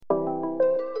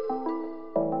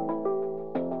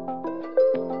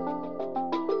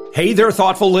Hey there,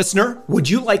 thoughtful listener. Would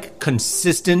you like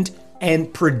consistent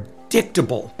and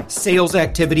predictable sales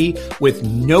activity with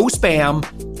no spam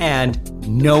and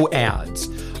no ads?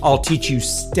 I'll teach you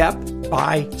step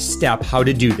by step how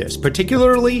to do this,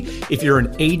 particularly if you're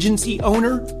an agency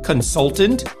owner,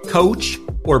 consultant, coach,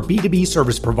 or B2B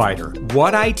service provider.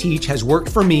 What I teach has worked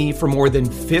for me for more than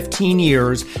 15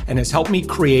 years and has helped me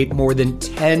create more than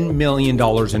 $10 million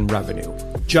in revenue.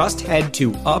 Just head to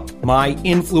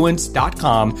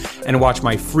upmyinfluence.com and watch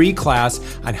my free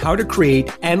class on how to create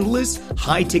endless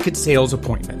high-ticket sales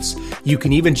appointments. You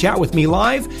can even chat with me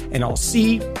live, and I'll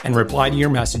see and reply to your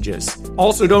messages.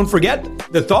 Also, don't forget,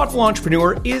 the Thoughtful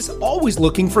Entrepreneur is always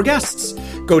looking for guests.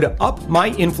 Go to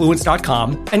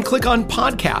upmyinfluence.com and click on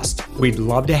podcast. We'd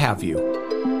love to have you.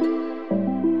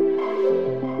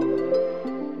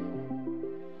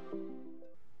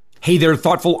 Hey there,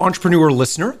 thoughtful entrepreneur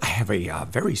listener. I have a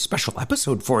very special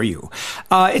episode for you.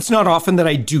 It's not often that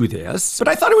I do this, but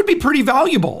I thought it would be pretty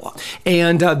valuable.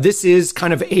 And this is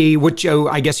kind of what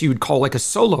I guess you would call like a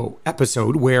solo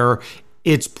episode where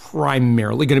it's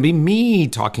primarily going to be me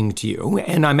talking to you.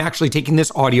 And I'm actually taking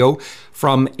this audio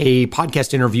from a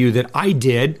podcast interview that I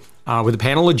did with a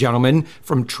panel of gentlemen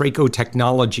from Traco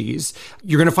Technologies.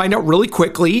 You're going to find out really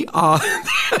quickly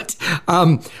that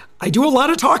I do a lot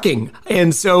of talking.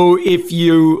 And so if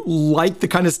you like the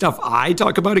kind of stuff I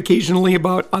talk about occasionally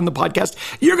about on the podcast,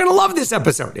 you're going to love this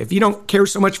episode. If you don't care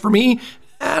so much for me,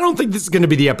 I don't think this is going to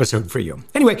be the episode for you.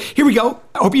 Anyway, here we go.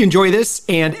 I hope you enjoy this.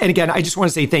 And again, I just want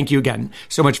to say thank you again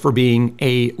so much for being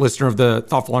a listener of the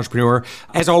Thoughtful Entrepreneur.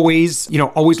 As always,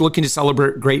 always looking to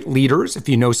celebrate great leaders. If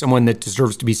you know someone that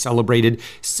deserves to be celebrated,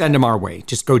 send them our way.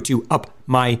 Just go to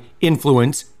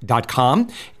upmyinfluence.com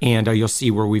and you'll see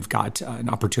where we've got an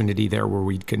opportunity there where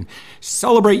we can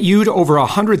celebrate you to over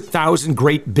 100,000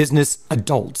 great business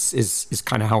adults is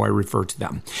kind of how I refer to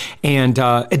them. And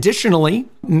additionally,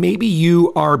 maybe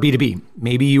you are B2B.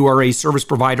 Maybe you are a service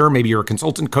provider. Maybe you're a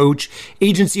consultant, coach,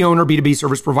 agency owner, B2B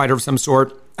service provider of some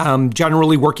sort.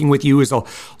 Generally working with you is a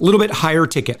little bit higher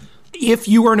ticket. If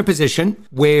you are in a position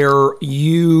where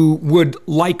you would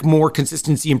like more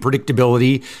consistency and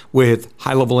predictability with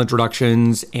high-level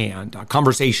introductions and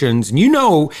conversations,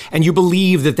 and you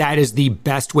believe that that is the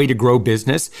best way to grow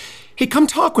business, hey, come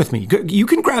talk with me. You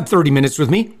can grab 30 minutes with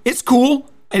me. It's cool.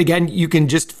 And again, you can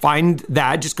just find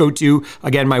that. Just go to,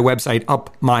 again, my website,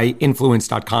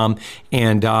 upmyinfluence.com,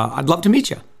 and I'd love to meet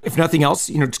you. If nothing else,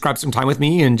 just grab some time with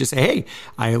me and just say, hey,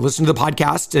 I listened to the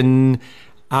podcast and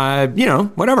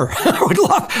whatever. I would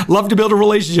love to build a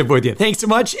relationship with you. Thanks so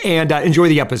much and enjoy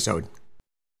the episode.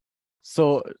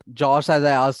 So Josh, as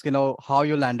I asked, how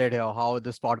you landed here, how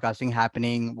this podcasting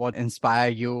happening, what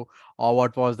inspired you, or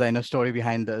what was the inner story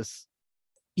behind this?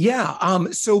 Yeah.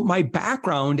 So my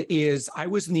background is I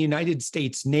was in the United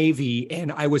States Navy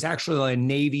and I was actually a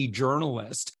Navy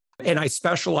journalist and I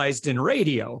specialized in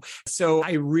radio. So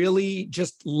I really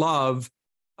just love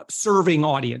serving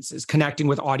audiences, connecting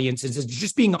with audiences, and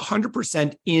just being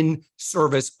 100% in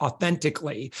service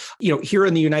authentically. Here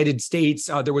in the United States,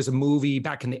 there was a movie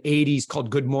back in the 80s called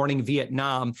Good Morning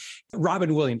Vietnam.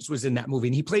 Robin Williams was in that movie,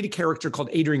 and he played a character called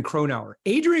Adrian Cronauer.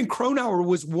 Adrian Cronauer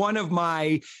was one of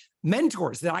my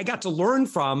mentors that I got to learn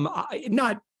from.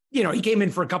 He came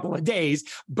in for a couple of days,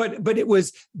 but it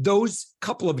was those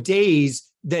couple of days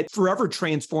that forever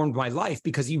transformed my life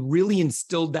because he really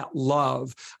instilled that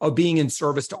love of being in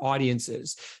service to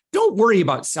audiences. Don't worry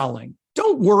about selling.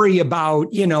 Don't worry about,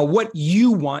 what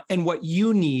you want and what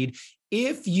you need.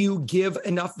 If you give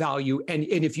enough value and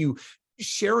if you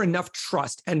share enough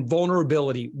trust and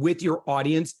vulnerability with your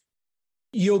audience,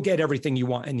 you'll get everything you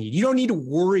want and need. You don't need to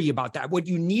worry about that. What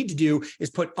you need to do is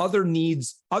put other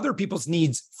people's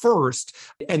needs first,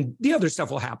 and the other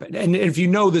stuff will happen. And if you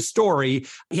know the story,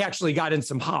 he actually got in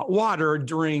some hot water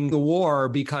during the war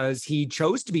because he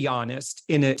chose to be honest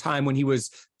in a time when he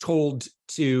was told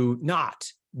to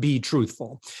not be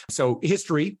truthful. So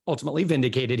history ultimately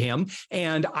vindicated him.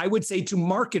 And I would say to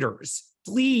marketers,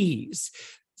 please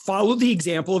follow the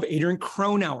example of Adrian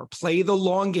Cronauer. Play the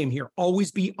long game here.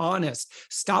 Always be honest.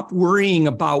 Stop worrying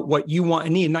about what you want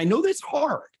and need. And I know that's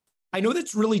hard. I know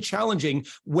that's really challenging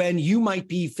when you might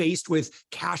be faced with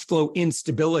cash flow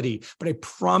instability. But I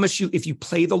promise you, if you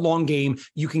play the long game,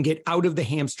 you can get out of the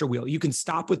hamster wheel. You can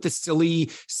stop with the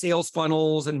silly sales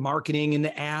funnels and marketing and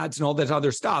the ads and all that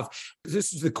other stuff.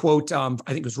 This is the quote, I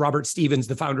think it was Robert Stevens,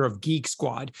 the founder of Geek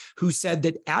Squad, who said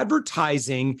that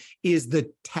advertising is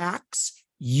the tax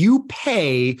you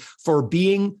pay for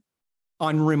being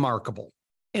unremarkable.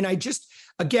 And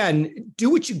again,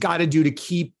 do what you got to do to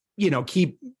keep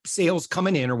keep sales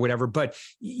coming in or whatever, but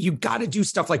you got to do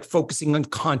stuff like focusing on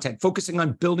content, focusing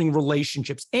on building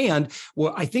relationships. And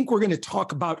what I think we're going to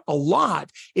talk about a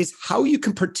lot is how you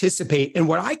can participate in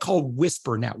what I call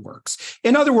whisper networks.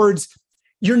 In other words,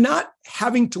 you're not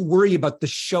having to worry about the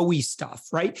showy stuff,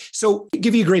 right? So I'll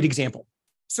give you a great example.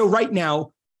 So right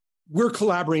now, we're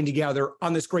collaborating together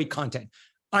on this great content.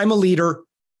 I'm a leader.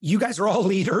 You guys are all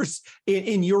leaders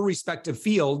in your respective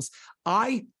fields.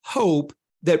 I hope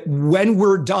that when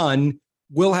we're done,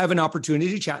 we'll have an opportunity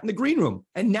to chat in the green room.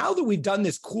 And now that we've done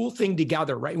this cool thing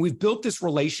together, right, and we've built this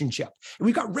relationship, and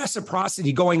we've got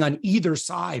reciprocity going on either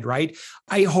side, right,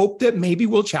 I hope that maybe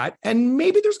we'll chat and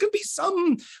maybe there's going to be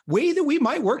some way that we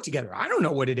might work together. I don't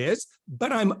know what it is,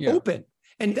 but I'm open.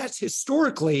 And that's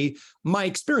historically my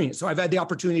experience. So I've had the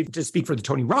opportunity to speak for the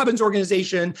Tony Robbins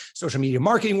organization, social media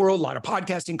marketing world, a lot of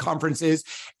podcasting conferences.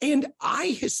 And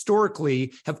I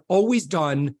historically have always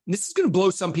done, and this is going to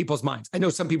blow some people's minds. I know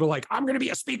some people are like, I'm going to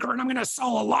be a speaker and I'm going to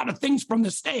sell a lot of things from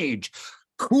the stage.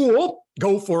 Cool.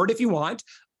 Go for it if you want.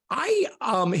 I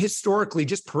historically,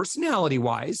 just personality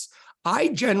wise, I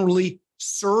generally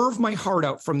serve my heart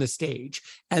out from the stage.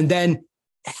 And then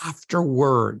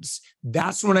afterwards,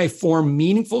 that's when I form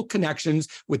meaningful connections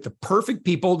with the perfect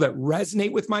people that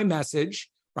resonate with my message,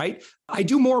 right? I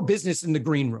do more business in the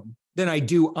green room than I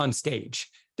do on stage,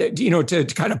 to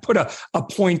kind of put a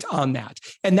point on that.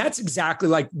 And that's exactly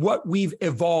like what we've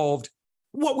evolved,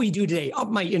 what we do today, Up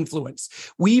My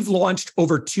Influence. We've launched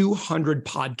over 200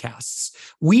 podcasts.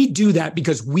 We do that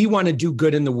because we want to do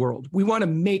good in the world. We want to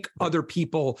make other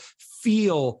people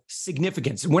feel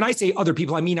significance. And when I say other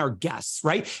people, I mean our guests,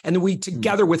 right? And then we,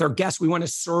 together with our guests, we want to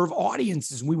serve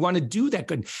audiences. We want to do that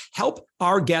good, help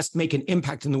our guests make an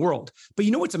impact in the world. But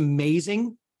you know what's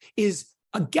amazing is,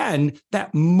 again,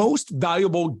 that most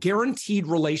valuable guaranteed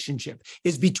relationship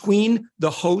is between the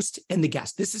host and the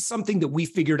guest. This is something that we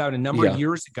figured out a number of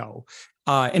years ago.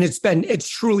 And it's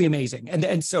truly amazing.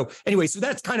 And so anyway, so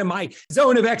that's kind of my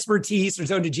zone of expertise or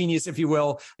zone of genius, if you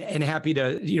will, and happy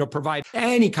to, provide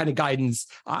any kind of guidance.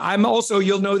 I'm also,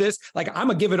 you'll know this, like I'm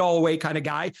a give it all away kind of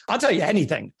guy. I'll tell you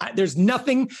anything. There's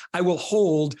nothing I will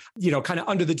hold, kind of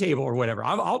under the table or whatever.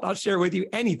 I'll share with you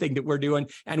anything that we're doing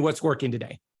and what's working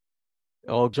today.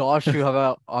 Oh, Josh, you have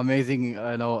an amazing,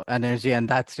 energy, and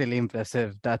that's really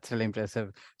impressive. That's really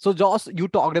impressive. So, Josh, you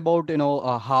talked about,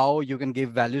 how you can give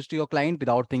values to your client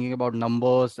without thinking about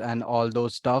numbers and all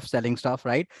those stuff, selling stuff,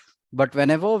 right? But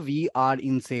whenever we are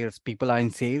in sales, people are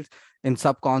in sales, in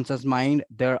subconscious mind,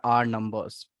 there are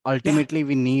numbers. Ultimately,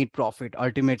 we need profit.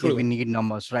 Ultimately, we need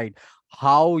numbers, right?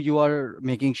 How you are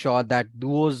making sure that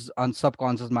those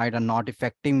subconscious mind are not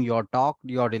affecting your talk,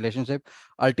 your relationship.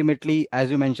 Ultimately,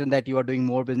 as you mentioned that you are doing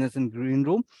more business in green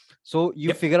room. So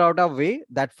you figure out a way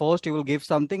that first you will give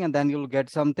something and then you'll get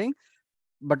something.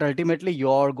 But ultimately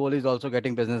your goal is also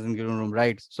getting business in green room,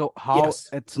 right? So how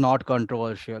it's not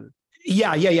controversial?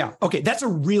 Yeah. Okay. That's a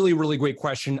really, really great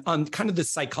question on kind of the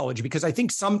psychology, because I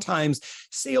think sometimes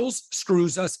sales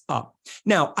screws us up.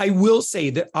 Now, I will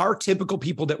say that our typical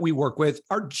people that we work with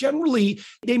are generally,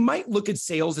 they might look at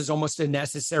sales as almost a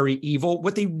necessary evil.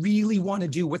 What they really want to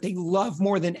do, what they love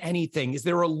more than anything is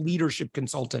they're a leadership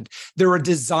consultant. They're a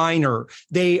designer.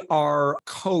 They are a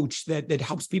coach that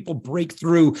helps people break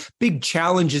through big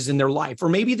challenges in their life. Or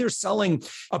maybe they're selling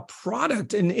a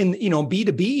product in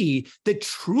B2B that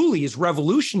truly is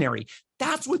revolutionary.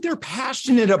 That's what they're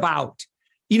passionate about.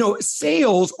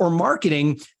 Sales or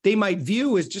marketing, they might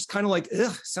view as just kind of like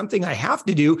something I have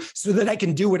to do so that I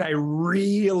can do what I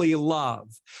really love.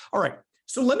 All right.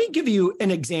 So let me give you an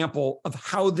example of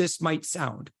how this might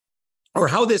sound or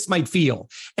how this might feel.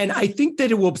 And I think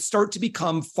that it will start to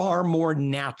become far more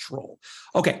natural.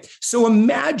 Okay. So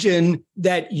imagine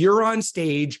that you're on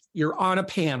stage, you're on a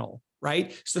panel,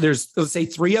 right? So there's, let's say,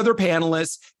 3 other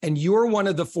panelists, and you're one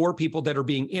of the 4 people that are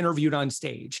being interviewed on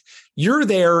stage. You're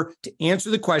there to answer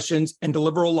the questions and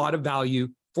deliver a lot of value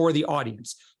for the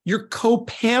audience. Your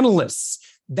co-panelists,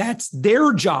 that's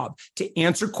their job, to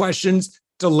answer questions,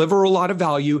 deliver a lot of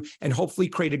value, and hopefully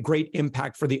create a great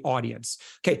impact for the audience.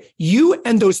 Okay, you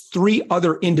and those 3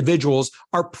 other individuals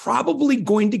are probably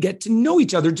going to get to know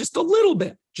each other just a little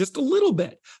bit.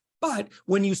 But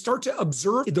when you start to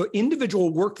observe the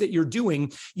individual work that you're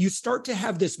doing, you start to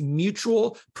have this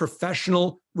mutual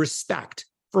professional respect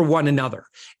for one another.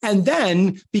 And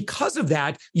then because of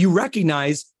that, you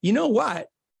recognize, you know what?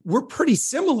 We're pretty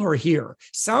similar here.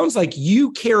 Sounds like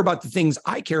you care about the things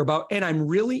I care about, and I'm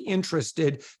really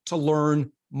interested to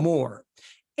learn more.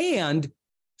 And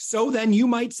so then you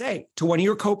might say to one of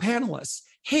your co-panelists,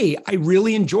 hey, I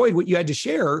really enjoyed what you had to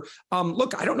share.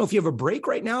 Look, I don't know if you have a break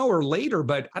right now or later,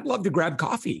 but I'd love to grab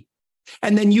coffee.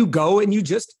 And then you go and you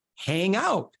just hang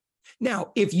out.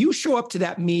 Now, if you show up to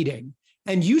that meeting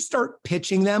and you start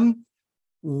pitching them,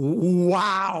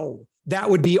 wow, that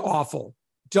would be awful.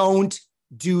 Don't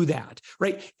do that,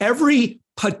 right? Every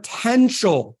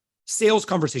potential sales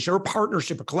conversation or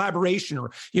partnership or collaboration,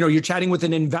 or, you're chatting with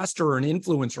an investor or an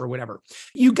influencer or whatever,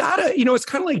 you gotta, it's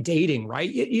kind of like dating, right?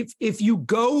 If you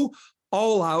go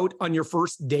all out on your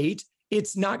first date,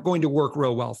 it's not going to work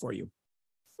real well for you.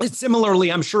 And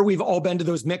similarly, I'm sure we've all been to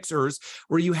those mixers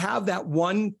where you have that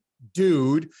one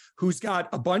dude who's got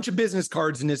a bunch of business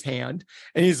cards in his hand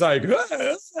and he's like,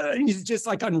 and he's just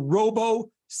like on robo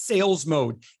sales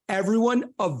mode. Everyone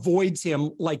avoids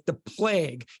him like the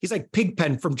plague. He's like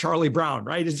Pigpen from Charlie Brown,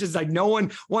 right? It's just like no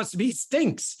one wants to be,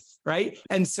 stinks, right?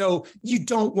 And so you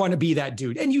don't want to be that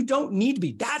dude, and you don't need to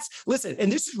be. Listen,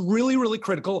 and this is really, really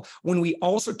critical when we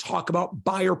also talk about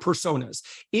buyer personas.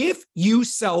 If you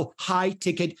sell high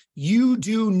ticket, you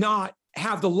do not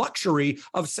have the luxury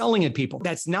of selling at people.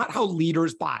 That's not how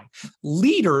leaders buy.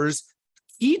 Leaders,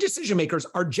 key decision makers,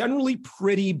 are generally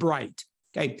pretty bright.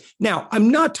 Okay. Now, I'm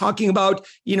not talking about,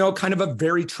 kind of a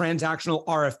very transactional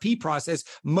RFP process.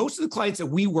 Most of the clients that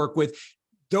we work with,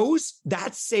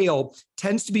 that sale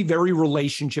tends to be very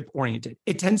relationship oriented.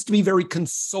 It tends to be very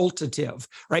consultative,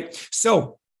 right?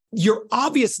 So your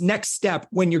obvious next step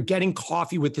when you're getting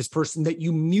coffee with this person that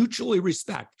you mutually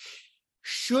respect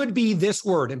should be this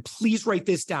word, and please write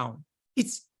this down.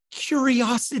 It's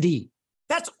curiosity.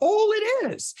 That's all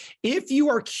it is. If you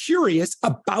are curious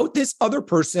about this other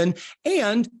person,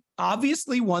 and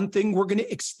obviously one thing we're going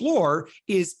to explore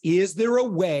is there a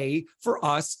way for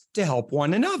us to help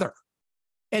one another?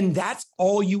 And that's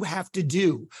all you have to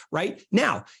do, right?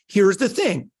 Now, here's the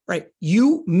thing, right?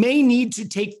 You may need to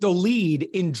take the lead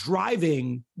in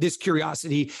driving this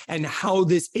curiosity and how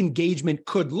this engagement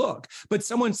could look. But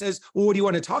someone says, well, what do you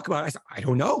want to talk about? I said, I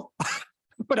don't know.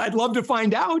 But I'd love to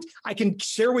find out. I can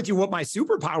share with you what my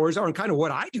superpowers are and kind of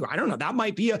what I do. I don't know. That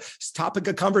might be a topic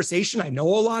of conversation. I know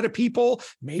a lot of people.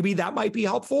 Maybe that might be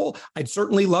helpful. I'd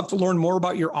certainly love to learn more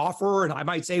about your offer. And I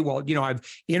might say, well, I've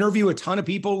interviewed a ton of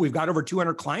people. We've got over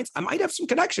 200 clients. I might have some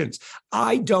connections.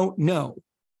 I don't know.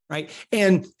 Right.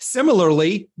 And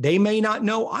similarly, they may not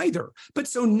know either. But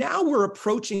so now we're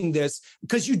approaching this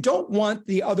because you don't want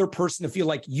the other person to feel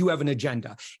like you have an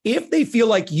agenda. If they feel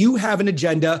like you have an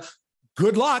agenda,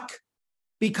 good luck,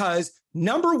 because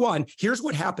number one, here's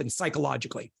what happens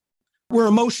psychologically. We're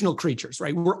emotional creatures,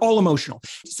 right? We're all emotional.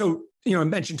 So, I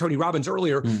mentioned Tony Robbins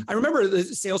earlier. I remember the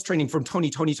sales training from Tony.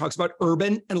 Tony talks about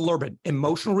urban and lurban,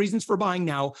 emotional reasons for buying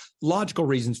now, logical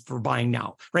reasons for buying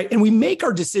now, right? And we make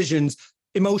our decisions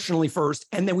emotionally first,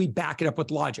 and then we back it up with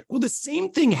logic. Well, the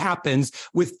same thing happens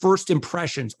with first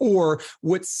impressions or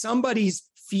what somebody's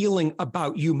feeling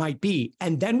about you might be.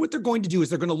 And then what they're going to do is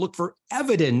they're going to look for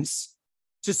evidence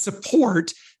to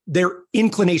support their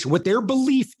inclination, what their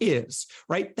belief is,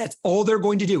 right? That's all they're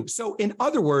going to do. So in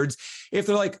other words, if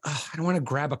they're like, I don't want to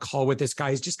grab a call with this guy,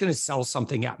 he's just going to sell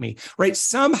something at me, right?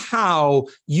 Somehow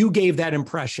you gave that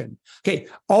impression. Okay,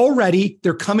 already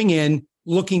they're coming in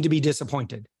looking to be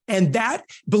disappointed. And that,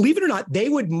 believe it or not, they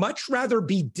would much rather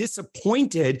be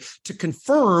disappointed to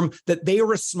confirm that they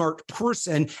are a smart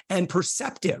person and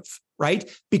perceptive, right?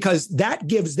 Because that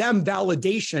gives them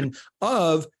validation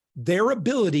of their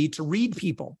ability to read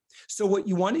people. So what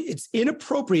you want, it's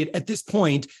inappropriate at this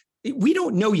point. We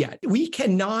don't know yet. We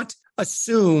cannot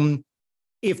assume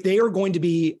if they are going to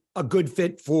be a good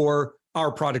fit for our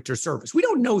product or service. We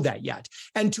don't know that yet.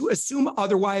 And to assume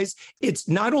otherwise, it's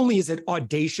not only is it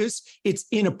audacious, it's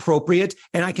inappropriate.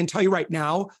 And I can tell you right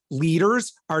now,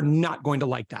 leaders are not going to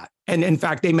like that. And in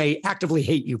fact, they may actively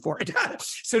hate you for it.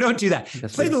 So don't do that.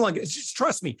 Play the long game. Just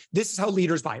trust me. This is how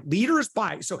leaders buy. Leaders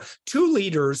buy. So two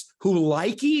leaders who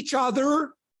like each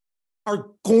other are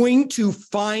going to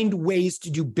find ways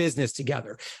to do business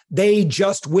together. They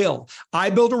just will. I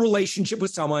build a relationship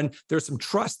with someone. There's some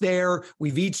trust there.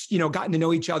 We've each, gotten to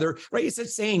know each other, right? It's a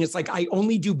saying. It's like, I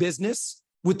only do business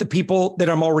with the people that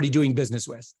I'm already doing business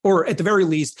with. Or at the very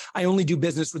least, I only do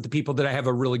business with the people that I have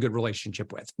a really good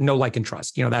relationship with. Know, like, and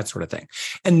trust, that sort of thing.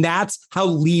 And that's how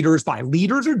leaders buy.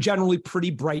 Leaders are generally pretty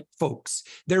bright folks.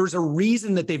 There's a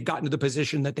reason that they've gotten to the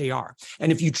position that they are.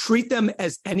 And if you treat them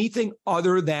as anything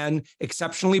other than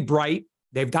exceptionally bright,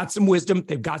 they've got some wisdom,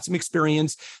 they've got some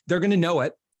experience, they're going to know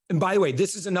it. And by the way,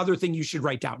 this is another thing you should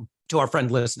write down to our friend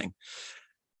listening.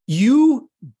 You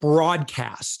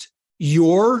broadcast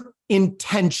your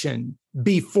intention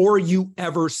before you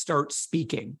ever start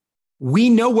speaking. We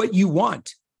know what you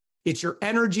want. It's your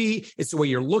energy. It's the way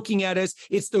you're looking at us.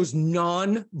 It's those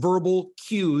nonverbal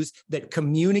cues that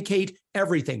communicate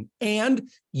everything. And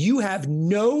you have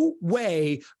no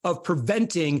way of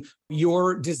preventing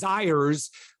your desires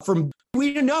from,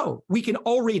 we know, we can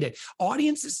all read it.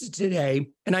 Audiences today,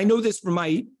 and I know this from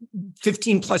my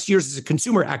 15 plus years as a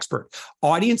consumer expert,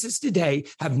 audiences today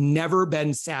have never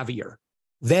been savvier.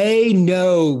 They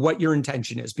know what your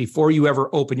intention is before you ever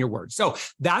open your words. So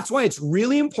that's why it's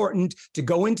really important to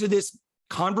go into this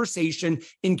conversation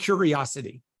in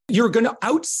curiosity. You're going to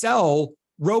outsell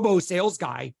robo sales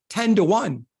guy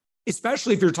 10-1,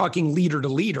 especially if you're talking leader to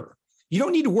leader. You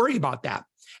don't need to worry about that.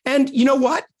 And you know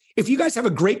what? If you guys have a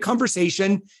great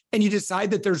conversation and you decide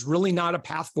that there's really not a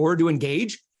path forward to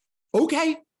engage,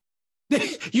 okay.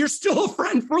 You're still a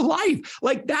friend for life.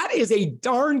 Like that is a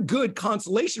darn good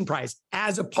consolation prize,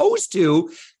 as opposed to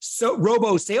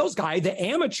robo sales guy, the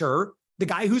amateur, the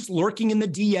guy who's lurking in the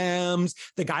DMs,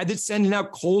 the guy that's sending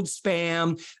out cold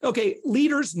spam. Okay,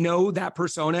 leaders know that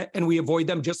persona, and we avoid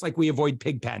them just like we avoid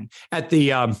Pigpen at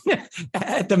the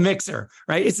at the mixer,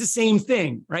 right? It's the same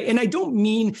thing, right? And I don't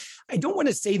want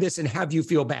to say this and have you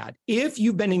feel bad. If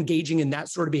you've been engaging in that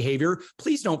sort of behavior,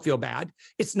 please don't feel bad.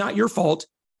 It's not your fault.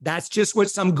 That's just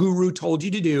what some guru told you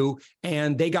to do.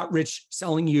 And they got rich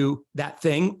selling you that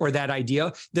thing or that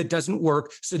idea that doesn't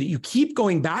work, so that you keep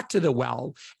going back to the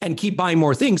well and keep buying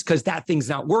more things because that thing's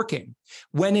not working.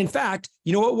 When in fact,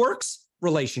 you know what works?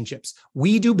 Relationships.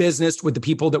 We do business with the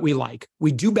people that we like.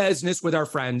 We do business with our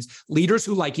friends. Leaders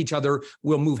who like each other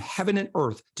will move heaven and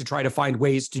earth to try to find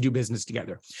ways to do business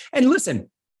together. And listen,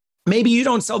 maybe you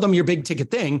don't sell them your big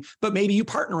ticket thing, but maybe you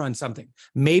partner on something.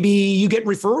 Maybe you get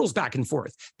referrals back and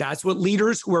forth. That's what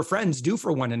leaders who are friends do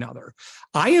for one another.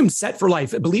 I am set for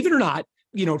life. Believe it or not,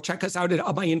 check us out at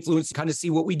Up My Influence to kind of see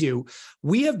what we do.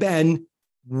 We have been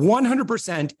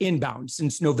 100% inbound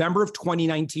since November of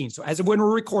 2019. So as of when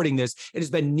we're recording this, it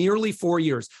has been nearly 4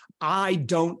 years. I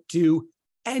don't do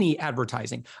any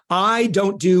advertising. I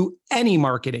don't do any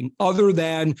marketing other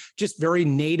than just very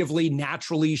natively,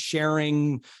 naturally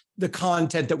sharing the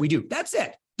content that we do. That's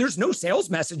it. There's no sales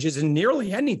messages in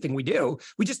nearly anything we do.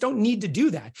 We just don't need to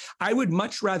do that. I would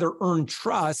much rather earn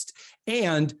trust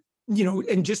and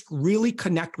just really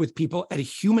connect with people at a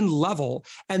human level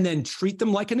and then treat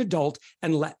them like an adult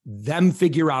and let them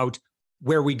figure out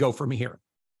where we go from here.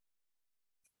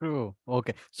 True.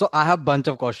 Okay. So I have a bunch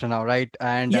of questions now, right?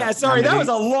 And yeah, sorry, that was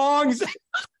a long.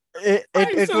 It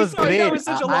was great. That was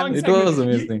such a long it was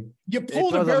amazing. You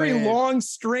pulled a very long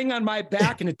string on my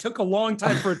back, and it took a long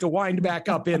time for it to wind back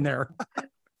up in there.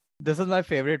 This is my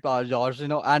favorite part, Josh,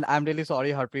 and I'm really sorry,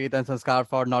 Harpreet and Sanskar,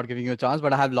 for not giving you a chance,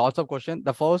 but I have lots of questions.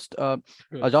 The first,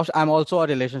 Josh, I'm also a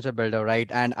relationship builder, right?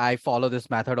 And I follow this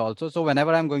method also. So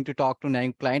whenever I'm going to talk to a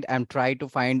new client, I'm trying to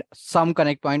find some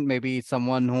connect point, maybe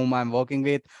someone whom I'm working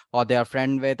with or they are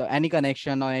friend with, or any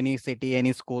connection or any city,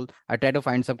 any school. I try to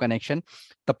find some connection.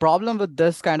 The problem with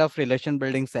this kind of relation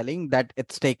building selling, that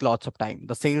it's take lots of time.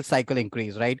 The sales cycle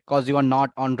increase, right? Because you are not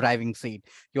on driving seat.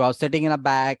 You are sitting in a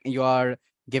back, you are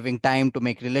giving time to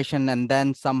make relation, and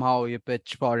then somehow you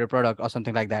pitch for your product or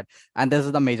something like that. And this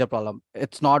is the major problem.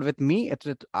 It's not with me. It's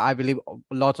with, I believe,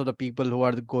 lots of the people who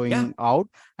are going out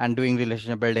and doing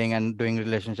relationship building and doing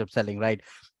relationship selling, right?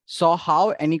 So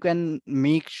how any can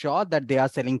make sure that they are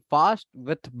selling fast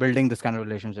with building this kind of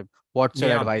relationship? What's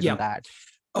your advice on that?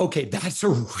 Okay, that's a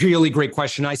really great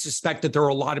question. I suspect that there are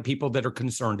a lot of people that are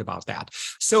concerned about that.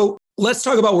 So let's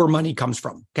talk about where money comes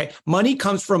from. Okay. Money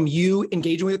comes from you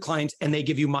engaging with clients and they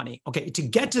give you money. Okay. To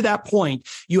get to that point,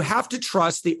 you have to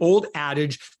trust the old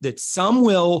adage that some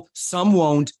will, some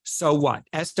won't. So what?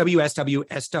 SW, SW,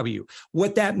 SW.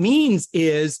 What that means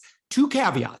is two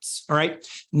caveats. All right.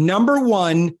 Number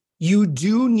one, you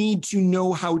do need to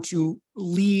know how to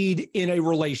lead in a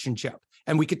relationship.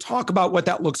 And we could talk about what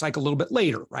that looks like a little bit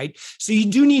later, right? So you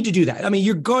do need to do that. I mean,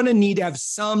 you're going to need to have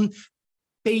some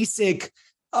basic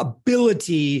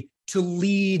ability to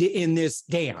lead in this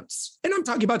dance. And I'm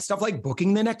talking about stuff like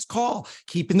booking the next call,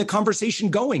 keeping the conversation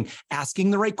going,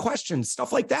 asking the right questions,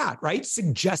 stuff like that, right?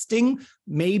 Suggesting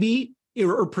maybe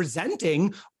or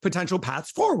presenting potential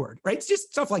paths forward, right? It's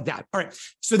just stuff like that. All right.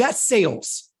 So that's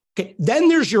sales. Okay. Then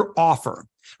there's your offer,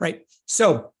 right?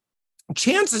 So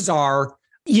chances are,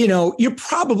 you're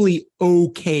probably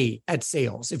okay at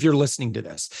sales if you're listening to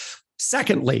this.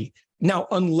 Secondly, now,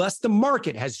 unless the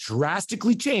market has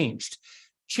drastically changed,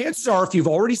 chances are if you've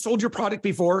already sold your product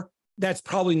before, that's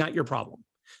probably not your problem.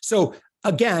 So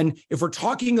again, if we're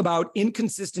talking about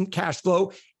inconsistent cash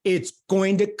flow, it's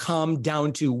going to come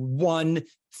down to one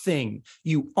thing.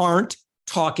 You aren't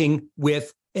talking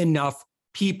with enough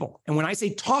people. And when I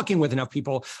say talking with enough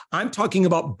people, I'm talking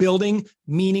about building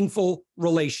meaningful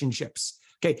relationships.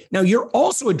 Okay. Now you're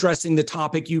also addressing the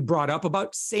topic you brought up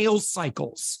about sales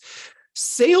cycles.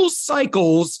 Sales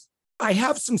cycles, I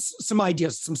have some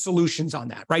ideas, some solutions on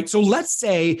that, right? So let's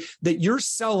say that you're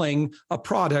selling a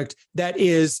product that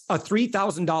is a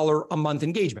 $3,000 a month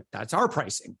engagement. That's our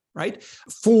pricing, right?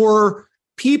 For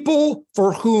people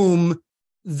for whom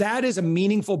that is a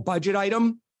meaningful budget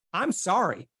item, I'm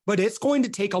sorry, but it's going to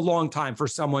take a long time for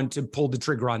someone to pull the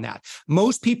trigger on that.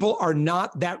 Most people are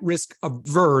not that risk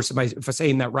averse. If I'm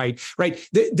saying that right?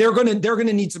 They're going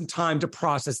to need some time to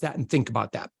process that and think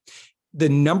about that. The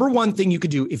number one thing you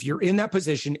could do if you're in that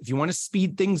position, if you want to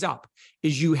speed things up,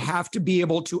 is you have to be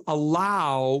able to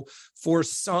allow for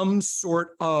some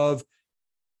sort of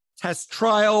test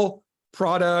trial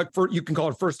product. You can call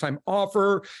it a first-time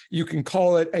offer. You can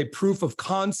call it a proof of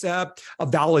concept, a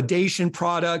validation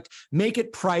product, make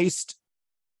it priced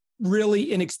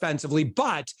really inexpensively,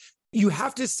 but you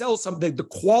have to sell something. The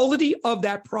quality of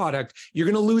that product, you're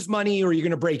going to lose money or you're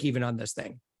going to break even on this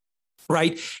thing.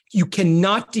 Right? You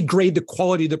cannot degrade the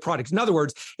quality of the product. In other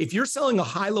words, if you're selling a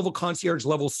high-level concierge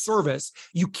level service,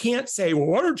 you can't say, well,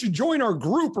 why don't you join our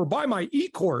group or buy my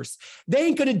e-course? They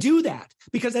ain't going to do that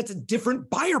because that's a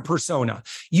different buyer persona.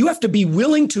 You have to be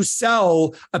willing to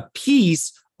sell a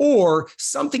piece or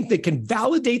something that can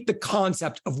validate the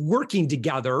concept of working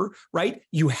together, right?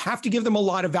 You have to give them a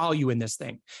lot of value in this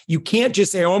thing. You can't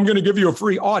just say, oh, I'm going to give you a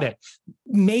free audit.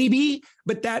 Maybe,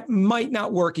 but that might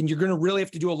not work. And you're going to really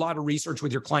have to do a lot of research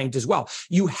with your client as well.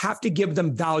 You have to give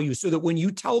them value so that when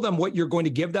you tell them what you're going to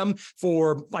give them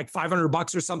for like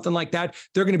 $500 or something like that,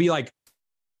 they're going to be like,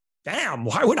 damn,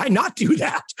 why would I not do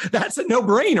that? That's a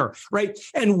no-brainer, right?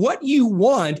 And what you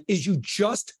want is you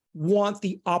just want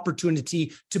the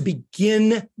opportunity to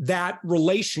begin that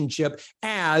relationship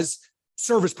as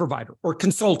service provider or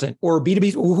consultant or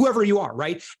B2B, or whoever you are,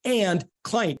 right? And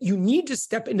client, you need to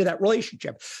step into that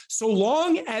relationship. So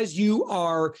long as you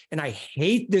are, and I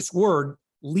hate this word,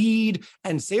 lead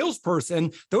and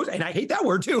salesperson, those, and I hate that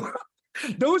word too.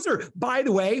 Those are, by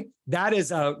the way,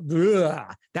 that's a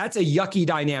yucky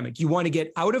dynamic. You want to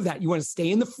get out of that. You want to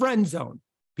stay in the friend zone.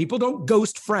 People don't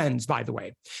ghost friends, by the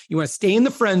way. You want to stay in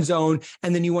the friend zone,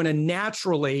 and then you want to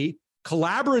naturally,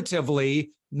 collaboratively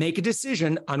make a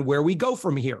decision on where we go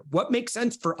from here. What makes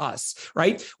sense for us,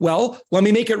 right? Well, let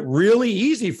me make it really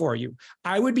easy for you.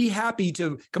 I would be happy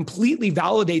to completely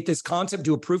validate this concept,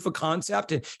 do a proof of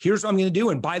concept, and here's what I'm going to do.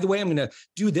 And by the way, I'm going to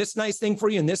do this nice thing for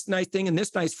you, and this nice thing, and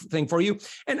this nice thing for you.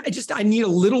 And I need a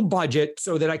little budget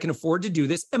so that I can afford to do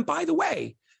this. And by the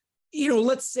way,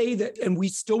 let's say that, and we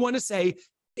still want to say,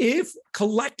 if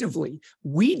collectively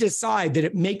we decide that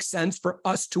it makes sense for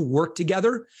us to work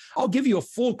together, I'll give you a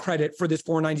full credit for this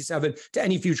 $497 to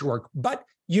any future work, but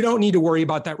you don't need to worry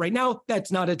about that right now.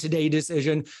 That's not a today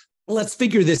decision. Let's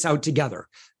figure this out together.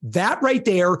 That right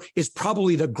there is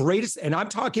probably the greatest. And I'm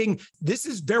talking, this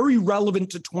is very relevant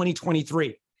to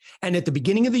 2023. And at the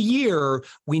beginning of the year,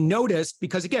 we noticed,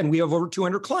 because again, we have over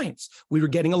 200 clients, we were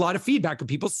getting a lot of feedback of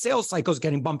people's sales cycles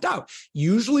getting bumped out.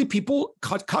 Usually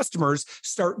customers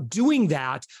start doing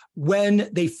that when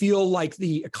they feel like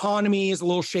the economy is a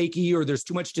little shaky or there's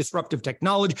too much disruptive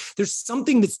technology. There's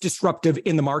something that's disruptive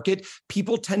in the market.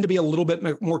 People tend to be a little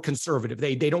bit more conservative.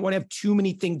 They don't want to have too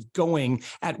many things going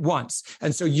at once.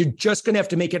 And so you're just going to have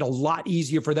to make it a lot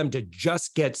easier for them to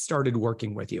just get started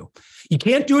working with you. You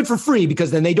can't do it for free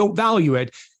because then they don't value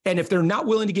it. And if they're not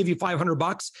willing to give you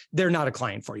 $500, they're not a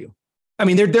client for you. I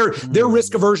mean, their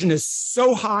risk aversion is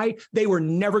so high, they were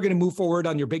never going to move forward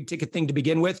on your big ticket thing to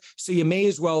begin with. So you may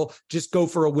as well just go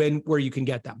for a win where you can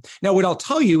get them. Now, what I'll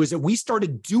tell you is that we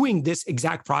started doing this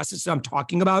exact process I'm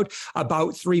talking about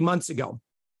 3 months ago.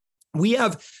 We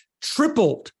have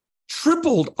tripled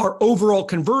our overall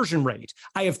conversion rate.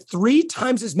 I have 3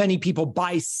 times as many people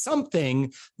buy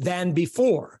something than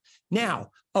before. Now,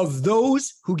 of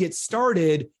those who get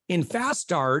started in Fast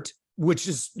Start, which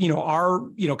is, our,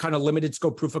 kind of limited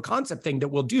scope proof of concept thing that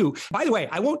we'll do. By the way,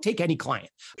 I won't take any client.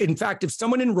 In fact, if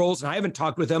someone enrolls and I haven't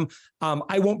talked with them,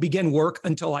 I won't begin work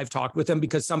until I've talked with them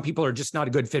because some people are just not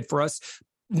a good fit for us.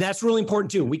 That's really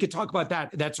important too. We could talk about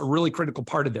that. That's a really critical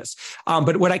part of this.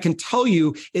 But what I can tell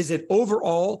you is that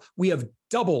overall, we have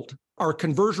doubled our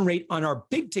conversion rate on our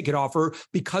big ticket offer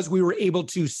because we were able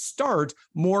to start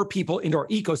more people into our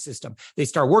ecosystem. They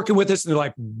start working with us and they're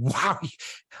like, wow,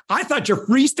 I thought your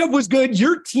free stuff was good.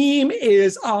 Your team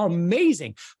is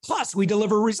amazing. Plus, we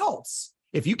deliver results.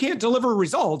 If you can't deliver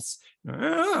results,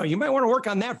 you might want to work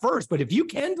on that first. But if you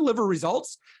can deliver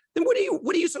results, then what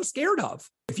are you so scared of?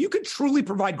 If you could truly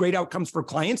provide great outcomes for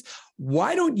clients,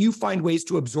 why don't you find ways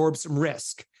to absorb some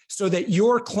risk? so that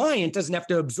your client doesn't have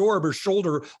to absorb or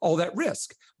shoulder all that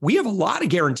risk. We have a lot of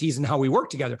guarantees in how we work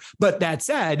together. But that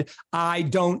said, I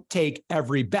don't take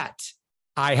every bet.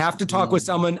 I have to talk with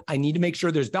someone. I need to make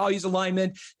sure there's values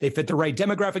alignment. They fit the right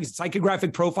demographic,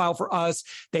 psychographic profile for us.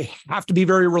 They have to be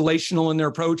very relational in their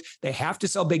approach. They have to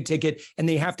sell big ticket, and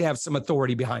they have to have some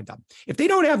authority behind them. If they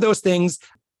don't have those things,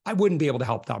 I wouldn't be able to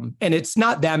help them. And it's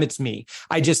not them, it's me.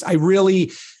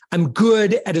 I'm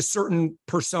good at a certain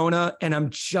persona, and I'm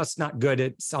just not good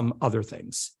at some other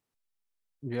things.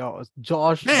 Yeah,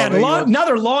 Josh. Man,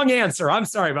 another long answer. I'm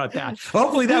sorry about that.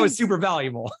 Hopefully that was super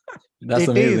valuable. That's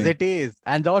amazing. It is.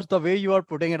 And Josh, the way you are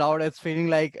putting it out, it's feeling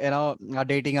like,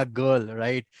 dating a girl,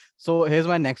 right? So here's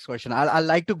my next question. I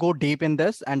like to go deep in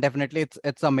this, and definitely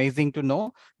it's amazing to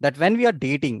know that when we are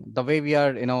dating, the way we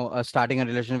are, starting a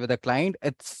relationship with a client,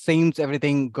 it seems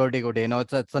everything goody-goody.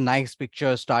 It's a nice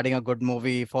picture, starting a good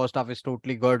movie. First half is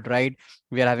totally good, right?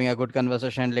 We are having a good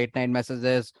conversation, late night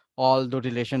messages, all the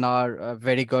relation are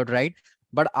very good, right?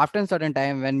 But after a certain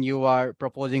time, when you are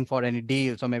proposing for any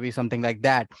deals or maybe something like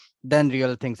that, then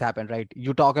real things happen, right?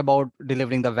 You talk about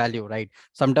delivering the value, right?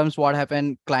 Sometimes what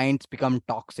happens, clients become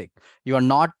toxic. You are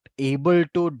not able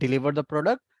to deliver the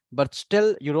product, but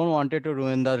still you don't want it to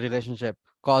ruin the relationship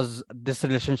because this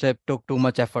relationship took too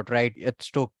much effort, right? It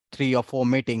took 3 or 4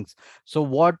 meetings. So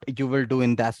what you will do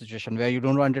in that situation where you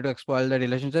don't want it to spoil the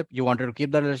relationship, you wanted to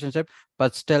keep the relationship,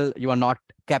 but still you are not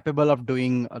capable of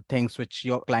doing things which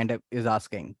your client is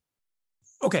asking.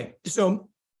 Okay. So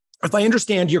if I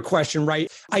understand your question, right,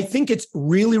 I think it's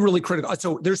really, really critical.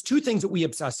 So there's 2 things that we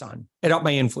obsess on at Up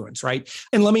My Influence, right?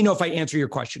 And let me know if I answer your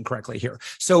question correctly here.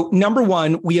 So number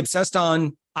 1, we obsessed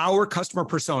on our customer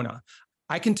persona.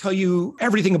 I can tell you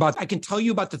everything I can tell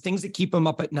you about the things that keep them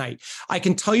up at night. I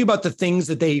can tell you about the things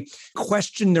that they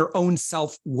question their own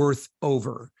self-worth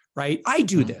over, right? I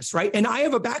do this, right? And I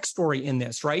have a backstory in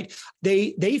this, right?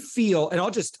 They feel, and I'll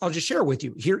just share with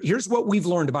you. Here's what we've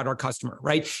learned about our customer,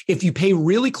 right? If you pay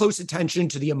really close attention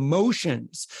to the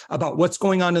emotions about what's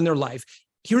going on in their life,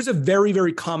 here's a very,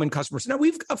 very common customer. So now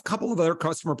we've a couple of other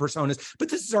customer personas, but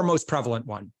this is our most prevalent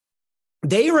one.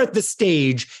 They are at the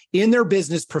stage in their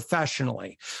business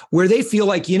professionally where they feel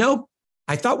like,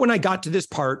 I thought when I got to this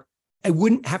part, I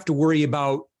wouldn't have to worry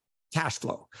about cash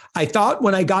flow. I thought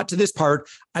when I got to this part,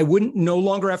 I wouldn't no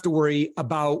longer have to worry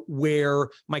about where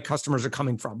my customers are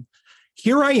coming from.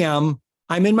 Here I am,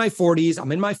 I'm in my 40s,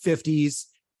 I'm in my 50s,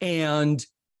 and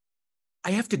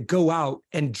I have to go out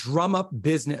and drum up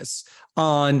business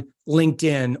on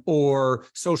LinkedIn or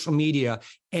social media.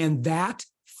 And that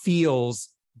feels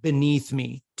beneath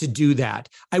me to do that.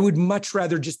 I would much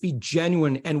rather just be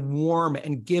genuine and warm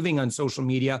and giving on social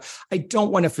media. I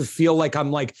don't want to feel like I'm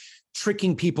like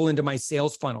tricking people into my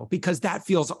sales funnel because that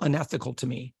feels unethical to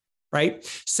me, right?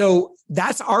 So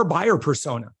that's our buyer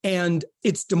persona, and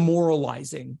it's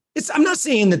demoralizing. I'm not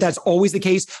saying that that's always the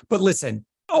case, but listen,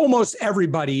 almost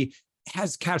everybody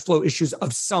has cash flow issues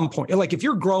of some point. Like if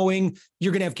you're growing,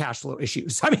 you're going to have cash flow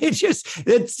issues. I mean,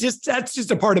 that's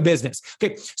just a part of business.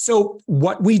 Okay. So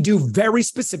what we do very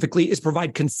specifically is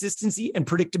provide consistency and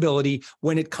predictability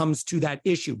when it comes to that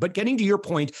issue. But getting to your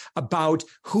point about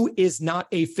who is not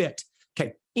a fit.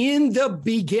 Okay. In the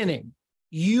beginning,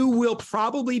 you will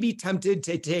probably be tempted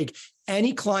to take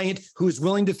any client who is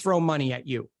willing to throw money at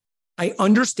you. I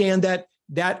understand that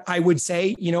I would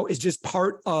say, is just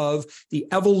part of the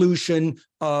evolution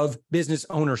of business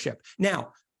ownership.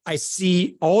 Now, I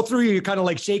see all three of you kind of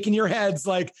like shaking your heads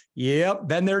like, yep,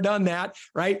 been there, done that,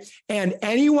 right? And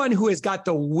anyone who has got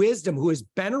the wisdom, who has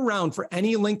been around for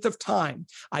any length of time,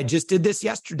 I just did this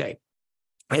yesterday.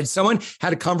 And someone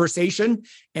had a conversation,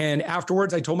 and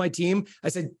afterwards I told my team, I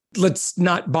said, let's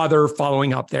not bother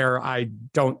following up there. I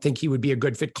don't think he would be a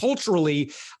good fit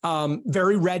culturally.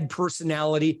 Very red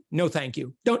personality. No, thank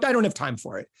you. I don't have time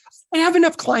for it. I have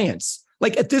enough clients.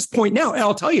 Like at this point now, and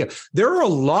I'll tell you, there are a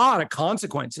lot of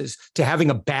consequences to having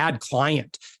a bad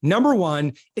client. Number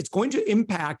one, it's going to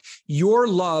impact your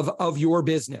love of your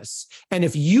business. And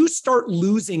if you start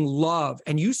losing love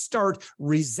and you start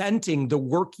resenting the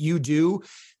work you do,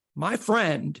 my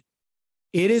friend,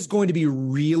 it is going to be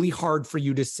really hard for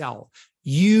you to sell.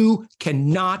 You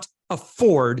cannot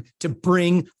afford to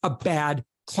bring a bad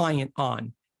client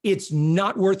on. It's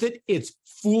not worth it. It's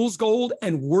fool's gold,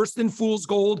 and worse than fool's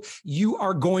gold, you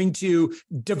are going to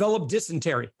develop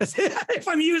dysentery. If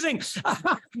I'm using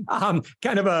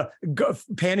kind of a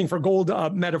panning for gold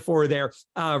metaphor there,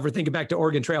 for thinking back to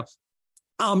Oregon Trail.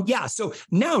 So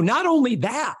now not only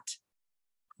that,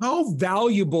 how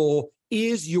valuable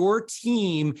is your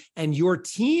team and your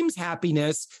team's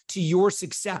happiness to your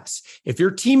success? If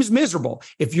your team's miserable,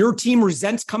 if your team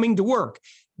resents coming to work,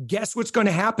 guess what's going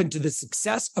to happen to the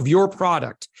success of your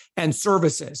product and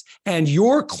services and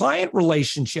your client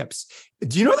relationships?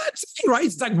 Do you know that saying, right?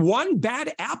 It's like one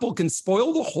bad apple can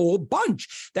spoil the whole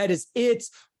bunch.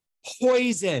 It's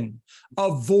poison.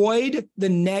 Avoid the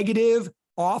negative,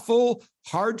 awful,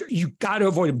 hard. You got to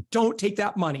avoid them. Don't take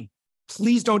that money.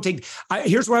 Please don't take.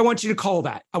 Here's what I want you to call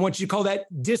that. I want you to call that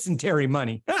dysentery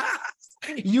money.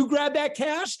 You grab that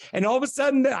cash, and all of a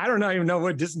sudden, I don't even know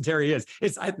what dysentery is.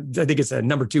 I think it's a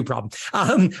number 2 problem.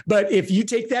 But if you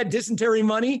take that dysentery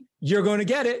money, you're going to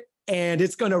get it. And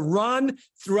it's going to run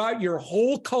throughout your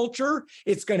whole culture.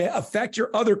 It's going to affect your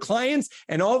other clients.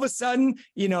 And all of a sudden,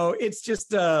 it's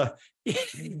just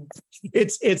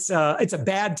it's a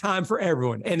bad time for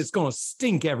everyone, and it's going to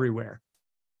stink everywhere.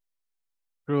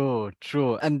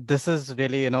 True. And this is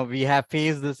really, we have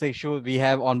faced this issue. We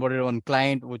have onboarded one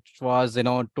client, which was,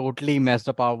 totally messed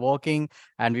up our working,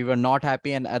 and we were not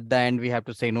happy. And at the end, we have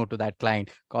to say no to that client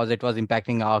because it was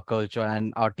impacting our culture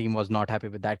and our team was not happy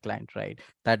with that client, right?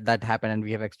 That happened, and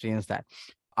we have experienced that.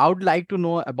 I would like to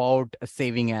know about a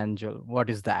saving angel. What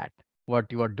is that?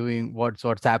 What you are doing? What's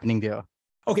happening there?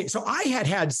 Okay. So I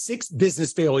had 6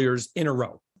 business failures in a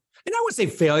row. And I would say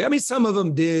failure. I mean, some of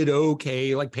them did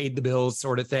okay, like paid the bills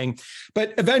sort of thing.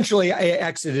 But eventually I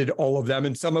exited all of them,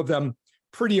 and some of them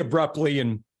pretty abruptly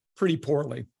and pretty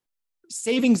poorly.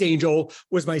 Savings Angel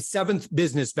was my 7th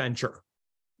business venture,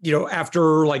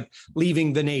 after like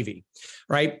leaving the Navy,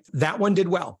 right? That one did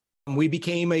well. We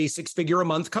became a 6-figure a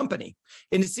month company.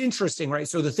 And it's interesting, right?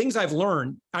 So the things I've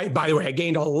learned, by the way, I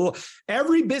gained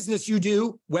every business you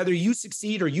do, whether you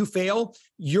succeed or you fail,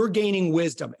 you're gaining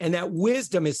wisdom. And that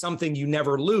wisdom is something you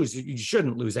never lose. You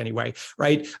shouldn't lose anyway,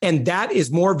 right? And that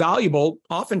is more valuable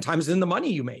oftentimes than the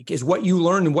money you make, is what you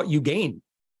learn and what you gain.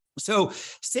 So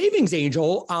Savings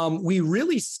Angel, we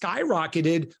really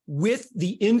skyrocketed with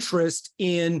the interest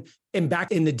and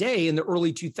back in the day, in the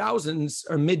early 2000s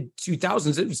or mid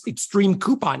 2000s, it was extreme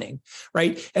couponing,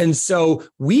 right? And so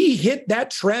we hit that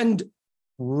trend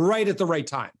right at the right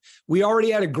time. We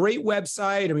already had a great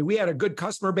website. I mean, we had a good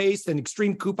customer base, then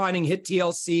extreme couponing hit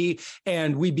TLC,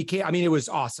 and it was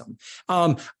awesome.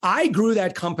 I grew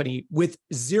that company with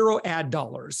 0 ad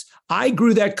dollars. I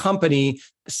grew that company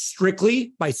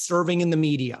strictly by serving in the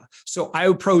media. So I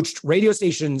approached radio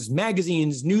stations,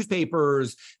 magazines,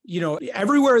 newspapers,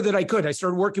 everywhere that I could. I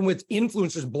started working with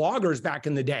influencers, bloggers back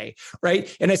in the day,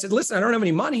 right? And I said, listen, I don't have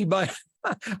any money, but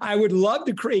I would love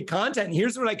to create content. And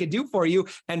here's what I could do for you.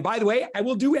 And by the way, I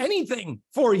will do anything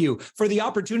for you for the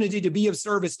opportunity to be of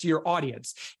service to your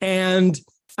audience. And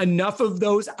enough of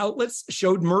those outlets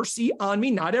showed mercy on me.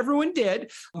 Not everyone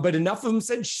did, but enough of them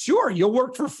said, sure, you'll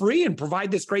work for free and provide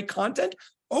this great content.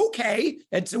 Okay,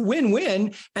 it's a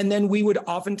win-win. And then we would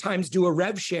oftentimes do a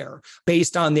rev share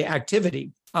based on the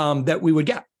activity that we would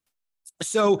get.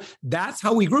 So that's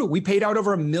how we grew. We paid out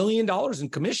over $1 million in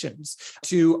commissions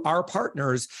to our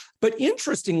partners. But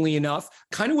interestingly enough,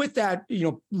 kind of with that,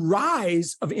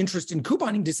 rise of interest in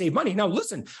couponing to save money. Now,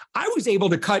 listen, I was able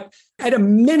to cut at a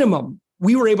minimum.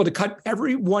 We were able to cut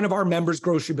every one of our members'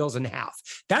 grocery bills in half.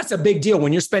 That's a big deal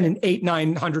when you're spending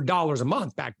 $800-900 a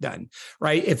month back then,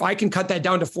 right? If I can cut that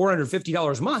down to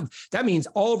 $450 a month, that means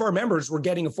all of our members were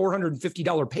getting a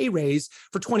 $450 pay raise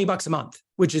for $20 a month,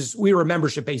 we were a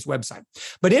membership-based website.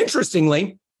 But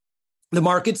interestingly, the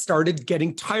market started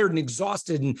getting tired and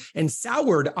exhausted and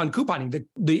soured on couponing.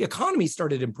 The economy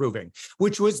started improving,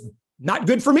 which was not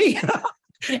good for me.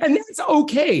 And that's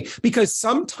okay, because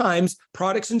sometimes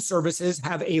products and services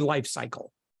have a life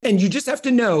cycle. And you just have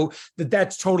to know that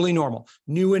that's totally normal.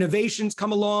 New innovations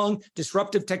come along,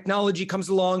 disruptive technology comes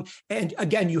along. And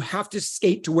again, you have to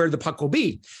skate to where the puck will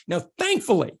be. Now,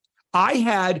 thankfully, I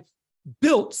had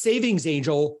built Savings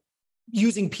Angel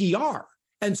using PR.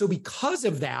 And so because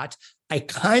of that, I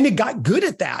kind of got good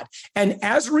at that. And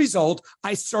as a result,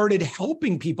 I started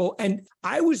helping people. And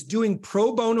I was doing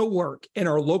pro bono work in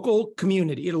our local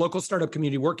community, in a local startup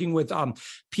community, working with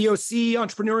POC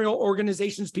entrepreneurial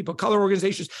organizations, people of color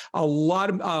organizations, a lot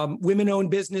of women-owned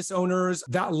business owners,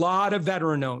 a lot of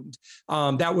veteran-owned.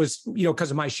 That was,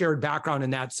 because of my shared background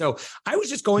in that. So I was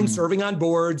just going, serving on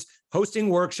boards, hosting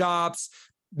workshops,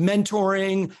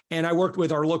 mentoring, and I worked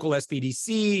with our local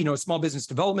SBDC, Small Business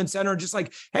Development Center, just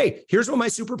like, hey, here's what my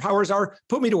superpowers are.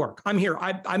 Put me to work. I'm here.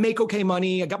 I make okay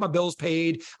money. I got my bills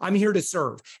paid. I'm here to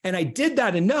serve. And I did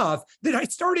that enough that I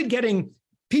started getting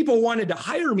people wanted to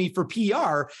hire me for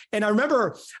PR. And I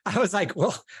remember I was like,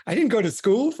 well, I didn't go to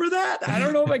school for that. I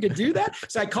don't know if I could do that.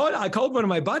 So I called one of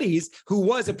my buddies who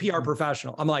was a PR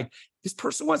professional. I'm like, this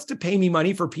person wants to pay me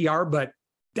money for PR, but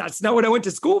that's not what I went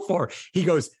to school for. He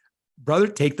goes, brother,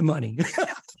 take the money.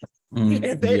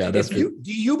 If do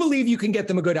you believe you can get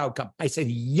them a good outcome? I said,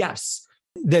 yes.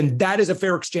 Then that is a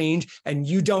fair exchange and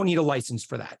you don't need a license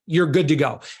for that. You're good to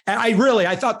go. And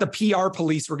I thought the PR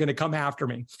police were going to come after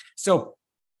me. So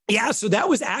yeah, so that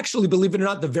was actually, believe it or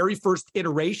not, the very first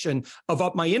iteration of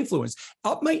Up My Influence.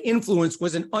 Up My Influence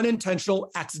was an unintentional,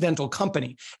 accidental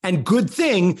company. And good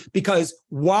thing, because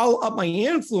while Up My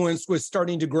Influence was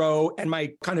starting to grow and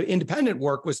my kind of independent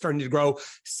work was starting to grow,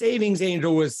 Savings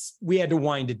Angel we had to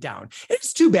wind it down.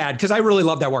 It's too bad because I really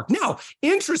love that work. Now,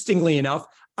 interestingly enough,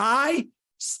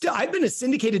 I've been a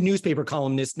syndicated newspaper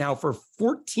columnist now for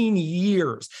 14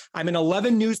 years. I'm in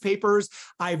 11 newspapers.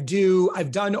 I've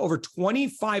done over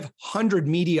 2,500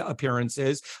 media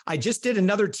appearances. I just did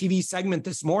another TV segment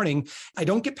this morning. I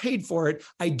don't get paid for it.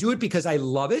 I do it because I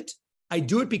love it. I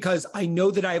do it because I know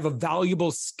that I have a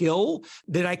valuable skill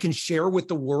that I can share with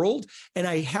the world. And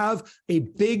I have a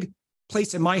big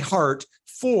place in my heart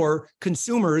for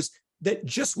consumers that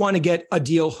just want to get a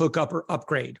deal, hookup, or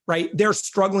upgrade, right? They're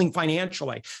struggling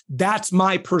financially. That's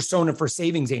my persona for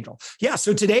Savings Angel. Yeah,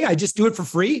 so today I just do it for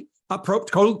free,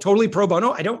 totally pro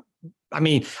bono.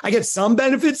 I get some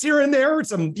benefits here and there,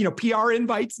 some PR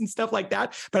invites and stuff like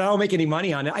that, but I don't make any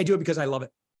money on it. I do it because I love it.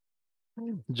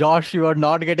 Josh, you are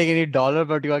not getting any dollar,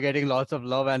 but you are getting lots of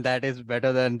love, and that is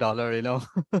better than dollar,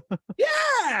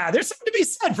 Yeah, there's something to be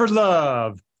said for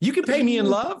love. You can pay me in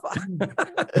love.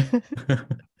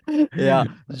 Yeah,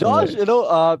 Josh,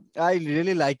 I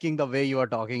really liking the way you are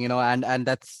talking, and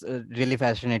that's really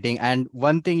fascinating. And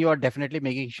one thing you are definitely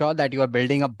making sure that you are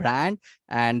building a brand,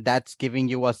 and that's giving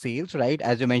you a sales, right?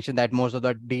 As you mentioned that most of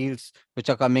the deals which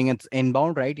are coming, it's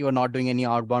inbound, right? You are not doing any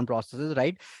outbound processes,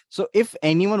 right? So if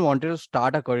anyone wanted to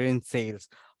start a career in sales,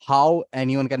 how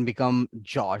anyone can become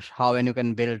Josh, how anyone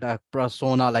can build a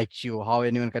persona like you, how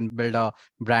anyone can build a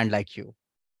brand like you?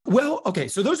 Well, okay,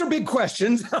 so those are big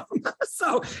questions.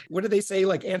 So what do they say?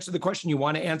 Like, answer the question you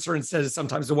want to answer instead of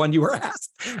sometimes the one you were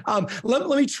asked. Let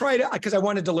me try to, because I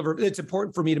want to deliver. It's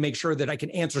important for me to make sure that I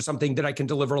can answer something that I can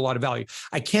deliver a lot of value.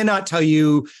 I cannot tell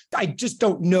you, I just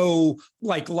don't know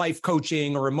like life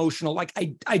coaching or emotional, like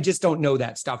I just don't know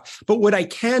that stuff. But what I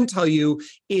can tell you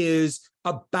is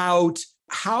about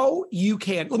how you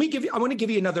can, I want to give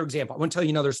you another example. I want to tell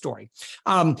you another story.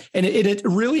 And it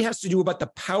really has to do about the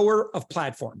power of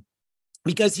platform.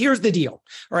 Because here's the deal.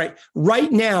 All right.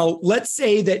 Right now, let's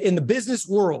say that in the business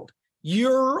world,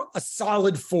 you're a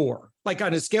solid 4, like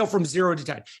on a scale from 0 to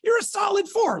 10. You're a solid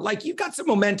 4. Like you've got some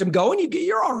momentum going.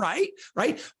 You're all right.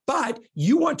 Right. But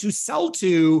you want to sell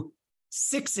to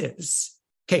 6s.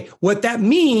 Okay. What that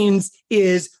means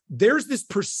is there's this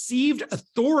perceived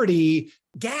authority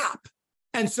gap.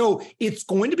 And so it's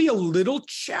going to be a little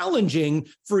challenging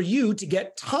for you to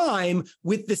get time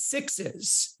with the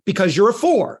 6s because you're a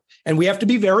 4. And we have to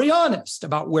be very honest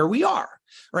about where we are,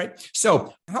 right?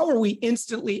 So how are we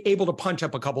instantly able to punch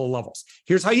up a couple of levels?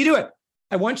 Here's how you do it.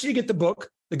 I want you to get the book,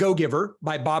 The Go-Giver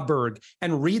by Bob Berg,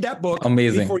 and read that book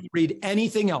before you read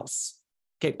anything else.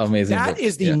 Okay. Amazing. That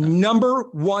is the number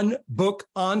 1 book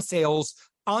on sales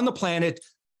on the planet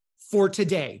for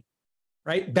today.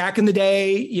 Right. Back in the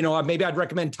day, maybe I'd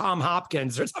recommend Tom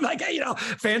Hopkins or something like that,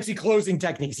 fancy closing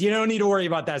techniques. You don't need to worry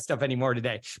about that stuff anymore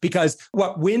today, because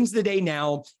what wins the day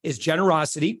now is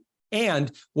generosity.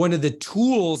 And one of the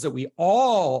tools that we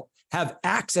all have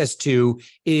access to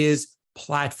is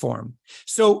platform.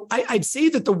 So I'd say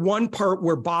that the one part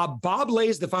where Bob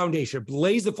lays the foundation,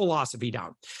 lays the philosophy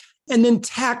down. And then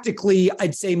tactically,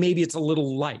 I'd say maybe it's a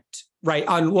little light. Right,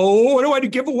 on, what do I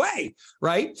give away,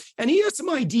 right? And he has some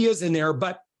ideas in there,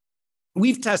 but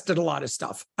we've tested a lot of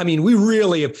stuff. I mean, we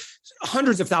really have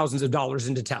hundreds of thousands of dollars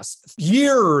into tests,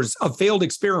 years of failed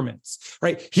experiments,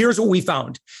 right? Here's what we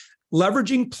found.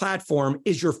 Leveraging platform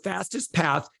is your fastest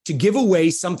path to give away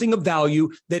something of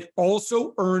value that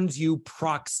also earns you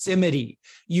proximity.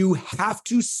 You have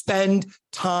to spend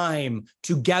time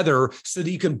together so that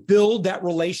you can build that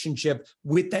relationship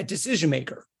with that decision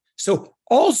maker. So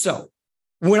also,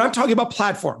 when I'm talking about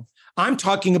platform, I'm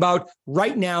talking about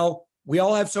right now, we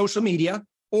all have social media,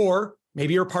 or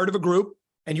maybe you're part of a group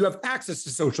and you have access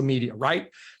to social media, right?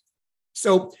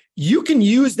 So you can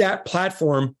use that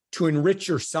platform to enrich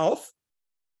yourself,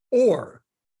 or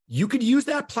you could use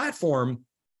that platform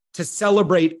to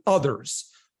celebrate others.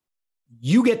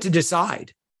 You get to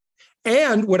decide.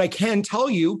 And what I can tell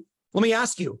you, let me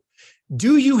ask you,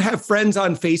 do you have friends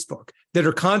on Facebook that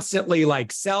are constantly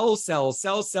like sell?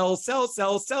 How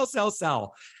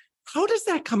does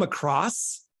that come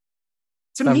across?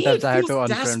 To me, it feels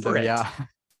desperate.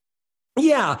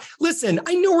 Yeah. Listen,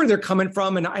 I know where they're coming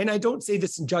from, and I don't say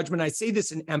this in judgment. I say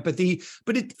this in empathy,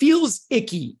 but it feels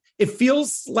icky. It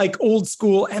feels like old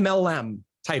school MLM,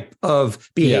 type of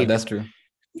behavior. Yeah, that's true.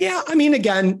 Yeah, I mean,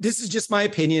 again, this is just my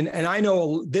opinion. And I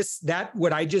know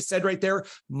what I just said right there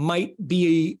might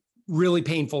be really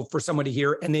painful for someone to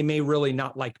hear, and they may really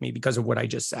not like me because of what I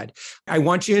just said. I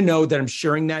want you to know that I'm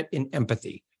sharing that in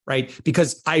empathy, right?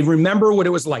 Because I remember what it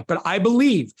was like, but I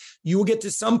believe you will get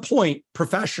to some point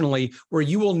professionally where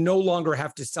you will no longer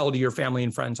have to sell to your family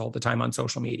and friends all the time on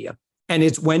social media. And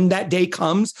it's when that day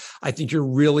comes, I think you're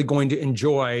really going to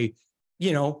enjoy,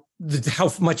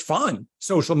 how much fun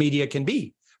social media can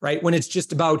be. Right? When it's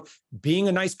just about being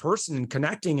a nice person and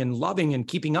connecting and loving and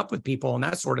keeping up with people and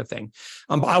that sort of thing.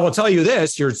 I will tell you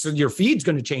this, your feed's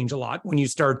going to change a lot when you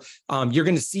start, you're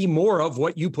going to see more of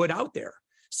what you put out there.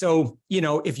 So,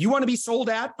 if you want to be sold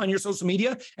at on your social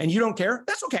media and you don't care,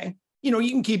 that's okay. You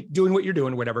can keep doing what you're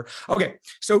doing, whatever. Okay.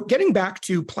 So getting back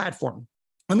to platform,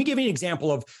 let me give you an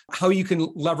example of how you can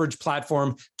leverage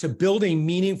platform to build a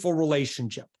meaningful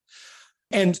relationship.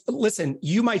 And listen,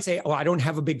 you might say, oh, I don't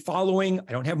have a big following.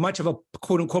 I don't have much of a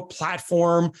quote unquote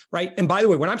platform, right? And by the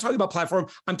way, when I'm talking about platform,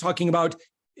 I'm talking about,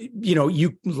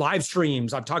 you live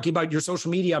streams. I'm talking about your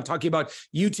social media. I'm talking about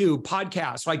YouTube,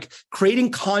 podcasts, like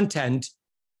creating content,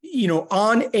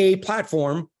 on a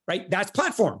platform, right? That's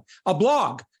platform. A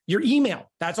blog, your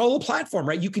email, that's all a platform,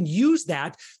 right? You can use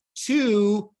that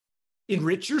to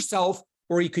enrich yourself,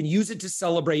 or you can use it to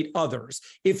celebrate others.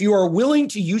 If you are willing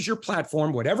to use your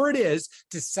platform, whatever it is,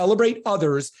 to celebrate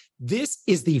others, this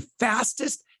is the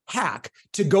fastest hack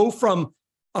to go from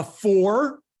a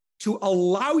 4 to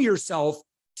allow yourself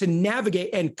to navigate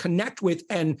and connect with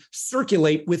and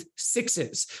circulate with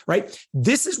 6s, right?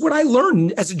 This is what I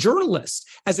learned as a journalist.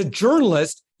 As a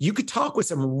journalist, you could talk with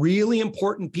some really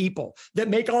important people that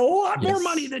make a lot more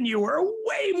money than you or are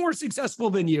way more successful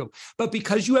than you. But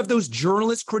because you have those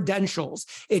journalist credentials,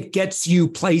 it gets you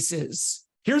places.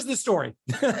 Here's the story.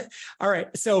 All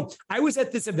right. So I was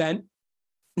at this event.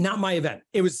 Not my event.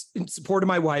 It was in support of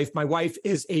my wife. My wife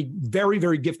is a very,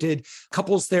 very gifted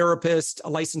couples therapist, a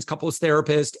licensed couples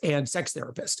therapist, and sex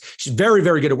therapist. She's very,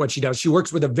 very good at what she does. She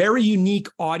works with a very unique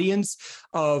audience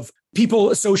of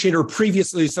people associated or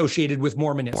previously associated with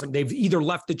Mormonism. They've either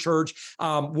left the church,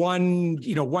 one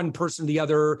person or the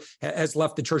other has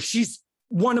left the church.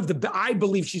 I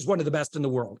believe she's one of the best in the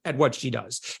world at what she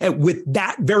does, and with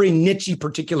that very niche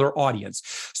particular audience.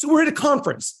 So we're at a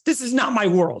conference. This is not my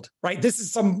world, right? This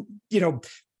is some,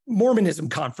 Mormonism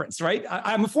conference, right?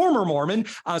 I'm a former Mormon,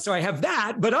 so I have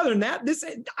that. But other than that,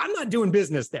 I'm not doing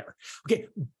business there. Okay,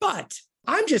 but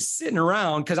I'm just sitting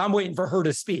around because I'm waiting for her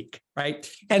to speak, right?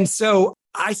 And so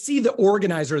I see the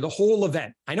organizer of the whole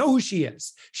event. I know who she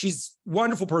is. She's a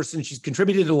wonderful person. She's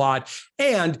contributed a lot.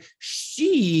 And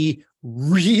she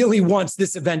really wants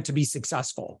this event to be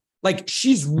successful. Like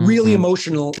she's really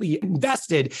emotionally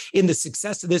invested in the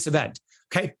success of this event.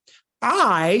 Okay.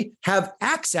 I have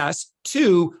access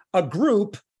to a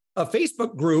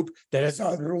Facebook group that has a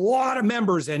lot of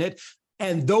members in it.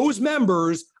 And those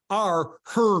members are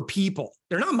her people.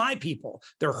 They're not my people.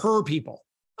 They're her people.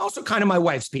 Also kind of my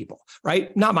wife's people,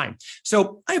 right? Not mine.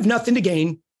 So I have nothing to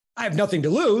gain. I have nothing to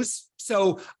lose.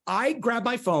 So I grab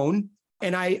my phone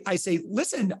and I say,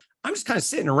 listen, I'm just kind of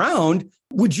sitting around.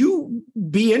 Would you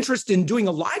be interested in doing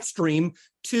a live stream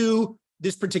to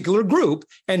this particular group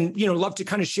and, love to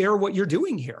kind of share what you're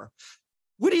doing here?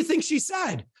 What do you think she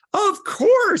said? Of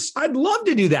course, I'd love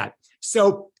to do that.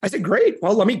 So I said, great.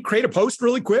 Well, let me create a post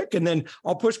really quick and then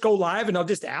I'll push go live and I'll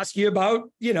just ask you about,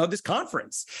 this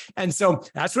conference. And so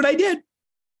that's what I did.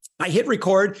 I hit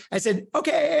record. I said,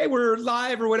 okay, we're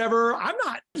live or whatever.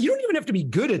 You don't even have to be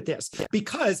good at this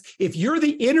because if you're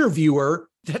the interviewer,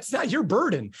 that's not your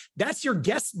burden. That's your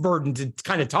guest's burden to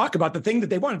kind of talk about the thing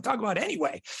that they want to talk about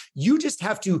anyway. You just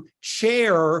have to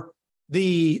share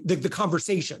the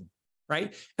conversation.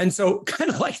 Right. And so kind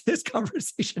of like this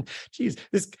conversation,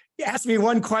 asked me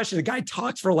one question. The guy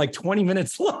talks for like 20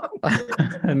 minutes long.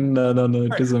 No,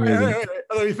 it is amazing. All right.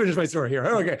 Let me finish my story here.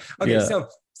 Okay. Yeah.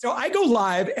 So I go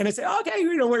live and I say, okay,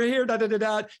 we're here,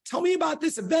 Tell me about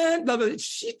this event. Blah, blah.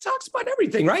 She talks about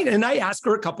everything, right? And I ask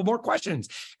her a couple more questions.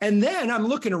 And then I'm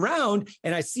looking around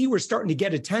and I see we're starting to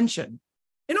get attention.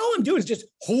 And all I'm doing is just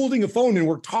holding a phone and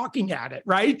we're talking at it,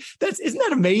 right? Isn't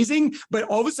that amazing? But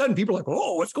all of a sudden people are like,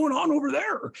 oh, what's going on over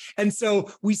there? And so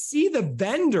we see the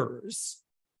vendors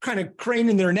kind of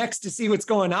craning their necks to see what's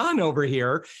going on over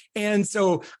here. And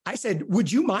so I said,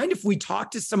 would you mind if we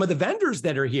talk to some of the vendors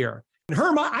that are here? And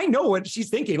I know what she's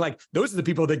thinking. Like, those are the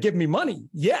people that give me money.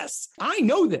 Yes, I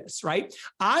know this, right?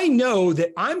 I know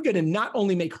that I'm going to not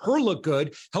only make her look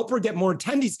good, help her get more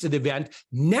attendees to the event.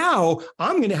 Now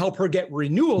I'm going to help her get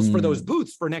renewals for those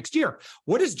booths for next year.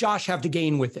 What does Josh have to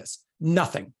gain with this?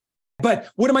 Nothing. But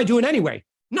what am I doing anyway?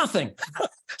 Nothing.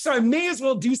 So I may as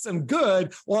well do some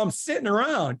good while I'm sitting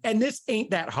around. And this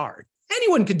ain't that hard.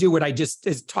 Anyone could do what I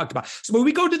just talked about. So when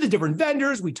we go to the different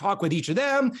vendors, we talk with each of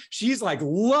them. She's like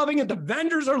loving it. The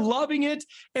vendors are loving it.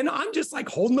 And I'm just like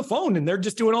holding the phone and they're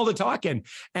just doing all the talking.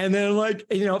 And then like,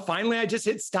 finally I just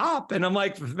hit stop and I'm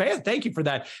like, man, thank you for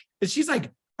that. And she's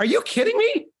like, are you kidding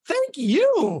me? Thank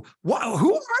you. Wow.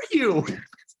 Who are you?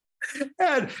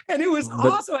 And it was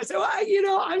awesome. I said, well,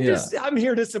 I'm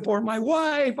here to support my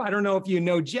wife. I don't know if you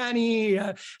know Jenny.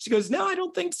 She goes, no, I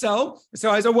don't think so. So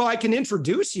I said, well, I can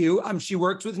introduce you. She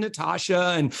works with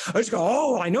Natasha. And I just go,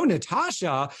 oh, I know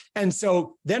Natasha. And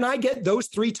so then I get those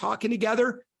three talking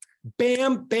together.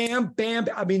 Bam, bam, bam.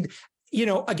 I mean,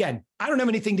 again, I don't have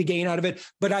anything to gain out of it,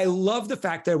 but I love the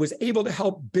fact that I was able to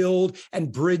help build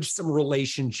and bridge some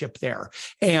relationship there.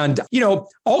 And,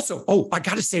 also, I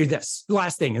got to say this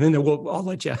last thing, and then I'll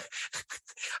let you,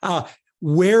 and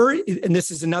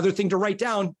this is another thing to write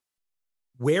down,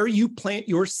 where you plant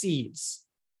your seeds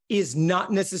is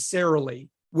not necessarily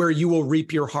where you will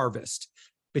reap your harvest,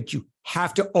 but you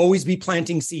have to always be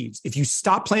planting seeds. If you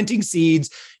stop planting seeds,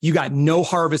 you got no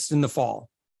harvest in the fall.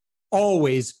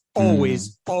 Always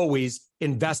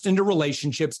invest into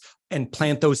relationships and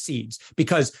plant those seeds.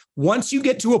 Because once you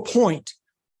get to a point,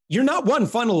 you're not one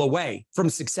funnel away from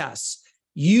success.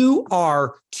 You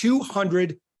are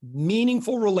 200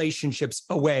 meaningful relationships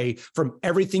away from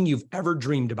everything you've ever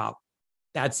dreamed about.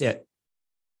 That's it.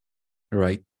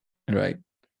 Right. I'm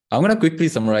going to quickly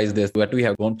summarize this, what we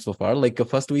have gone so far. Like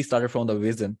first we started from the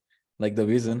vision. Like the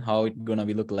vision, how it's gonna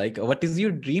be look like. What is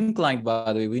your dream client,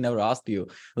 by the way? We never asked you.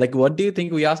 Like, what do you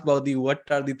think? We asked about what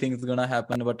are the things gonna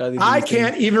happen? What are the I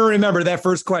can't even remember that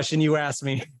first question you asked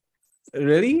me.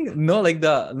 Really? No,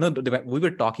 we were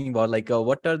talking about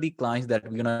what are the clients that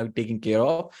we're gonna be taking care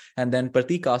of, and then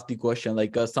Pratik asked the question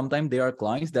sometimes there are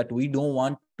clients that we don't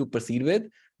want to proceed with,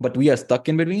 but we are stuck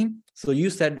in between. So you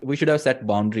said we should have set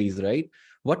boundaries, right?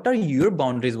 What are your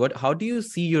boundaries? How do you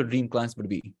see your dream clients would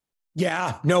be?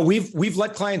 Yeah, no, we've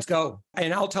let clients go.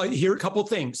 And I'll tell you here a couple of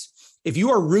things. If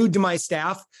you are rude to my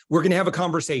staff, we're going to have a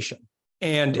conversation.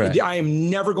 And right. I am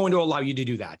never going to allow you to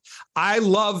do that. I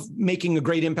love making a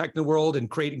great impact in the world and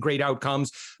creating great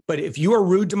outcomes. But if you are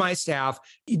rude to my staff,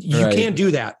 you can't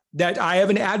do that. That I have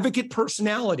an advocate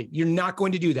personality. You're not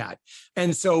going to do that.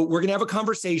 And so we're going to have a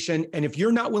conversation. And if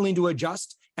you're not willing to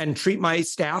adjust and treat my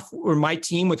staff or my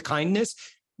team with kindness,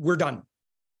 we're done.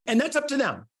 And that's up to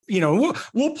them.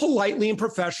 We'll politely and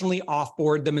professionally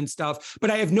offboard them and stuff,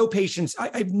 but I have no patience.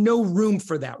 I have no room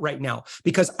for that right now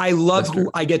because I love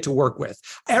who I get to work with.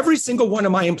 Every single one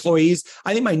of my employees,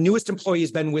 I think my newest employee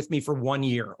has been with me for 1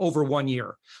 year, over 1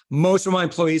 year. Most of my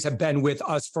employees have been with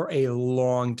us for a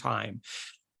long time.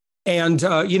 And,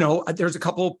 there's a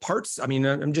couple of parts. I mean,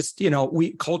 I'm just,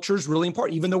 culture is really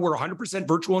important, even though we're 100%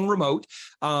 virtual and remote.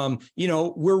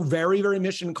 We're very, very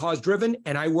mission cause driven.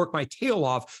 And I work my tail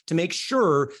off to make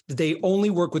sure that they only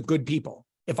work with good people.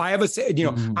 If I have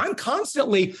I'm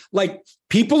constantly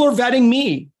people are vetting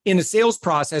me in a sales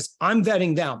process. I'm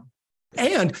vetting them.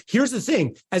 And here's the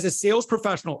thing, as a sales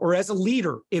professional or as a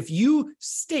leader, if you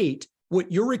state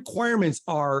what your requirements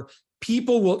are,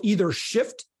 people will either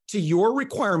shift to your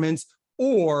requirements,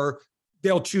 or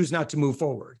they'll choose not to move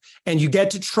forward. And you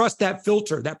get to trust that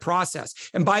filter, that process.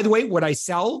 And by the way, what I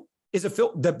sell is that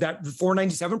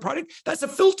 497 product, that's a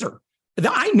filter.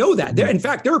 I know that. In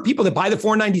fact, there are people that buy the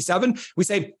 497. We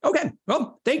say, okay,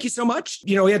 well, thank you so much.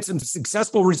 We had some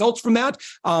successful results from that.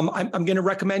 I'm going to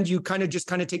recommend you kind of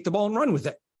take the ball and run with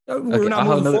it. We're not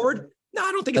moving forward. No,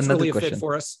 I don't think it's really a fit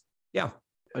for us. Yeah.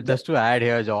 Just to add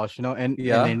here, Josh, in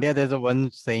India, there's a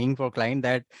one saying for client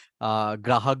that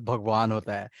grahak bhagwan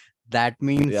hota hai. That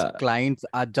means clients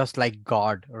are just like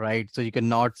God, right? So you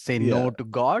cannot say no to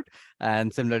God,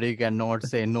 and similarly, you cannot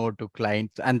say no to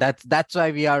clients. And that's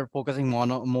why we are focusing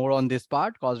more on this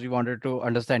part, because we wanted to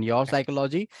understand your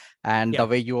psychology and the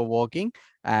way you are working.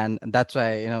 And that's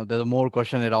why, there's more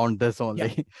question around this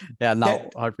only. Now,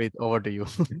 Harpreet, over to you.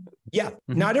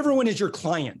 Not everyone is your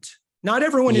client. Not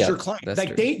everyone is your client.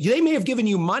 They may have given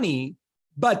you money,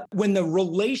 but when the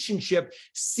relationship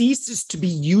ceases to be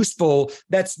useful,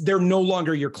 they're no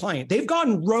longer your client. They've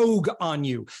gone rogue on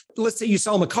you. Let's say you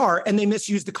sell them a car and they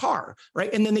misuse the car,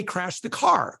 right? And then they crash the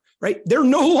car, right? They're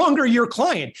no longer your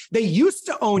client. They used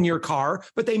to own your car,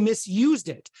 but they misused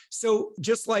it. So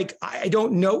just like, I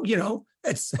don't know,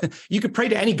 you could pray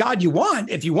to any God you want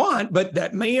if you want, but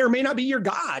that may or may not be your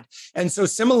God. And so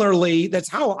similarly, that's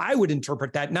how I would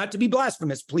interpret that, not to be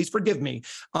blasphemous, please forgive me.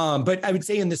 But I would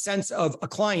say in the sense of a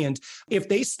client, if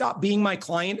they stop being my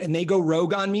client and they go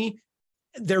rogue on me,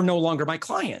 they're no longer my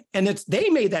client. And they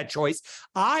made that choice.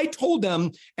 I told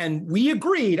them, and we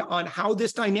agreed on how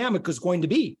this dynamic was going to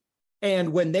be.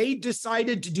 And when they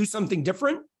decided to do something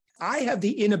different, I have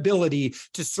the inability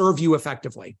to serve you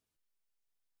effectively.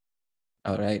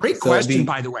 All right. Great question,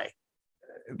 by the way.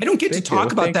 I don't get to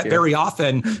talk about that very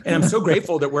often. And I'm so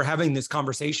grateful that we're having this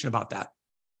conversation about that.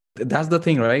 That's the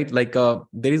thing, right? Like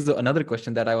there is another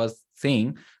question that I was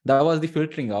saying, that was the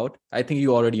filtering out. I think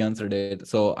you already answered it,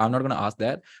 so I'm not going to ask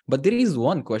that. But there is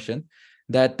one question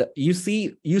that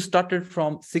you started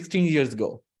from 16 years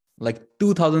ago, like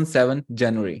 2007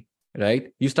 January,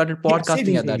 right? You started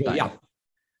podcasting at that time. Yeah.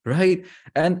 Right?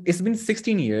 And it's been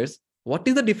 16 years. What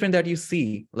is the difference that you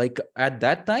see? Like at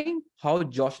that time, how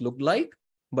Josh looked like,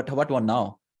 but what one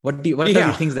now? What are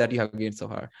the things that you have gained so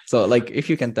far? So like, if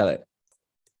you can tell it.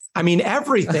 I mean,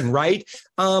 everything, right?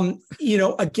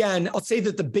 Again, I'll say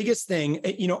that the biggest thing,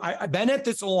 I've been at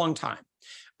this a long time.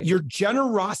 Your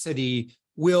generosity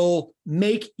will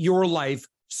make your life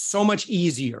so much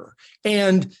easier.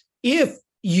 And if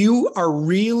you are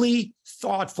really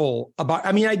thoughtful about,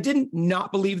 I didn't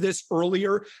not believe this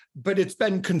earlier, but it's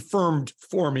been confirmed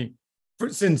for me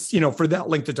since, for that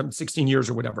length of time, 16 years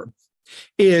or whatever,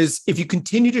 is if you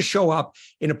continue to show up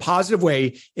in a positive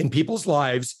way in people's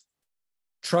lives,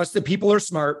 trust that people are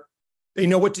smart, they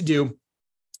know what to do,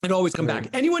 and always come back.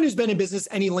 Anyone who's been in business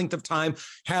any length of time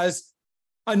has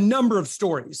a number of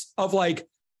stories of like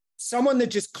someone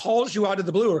that just calls you out of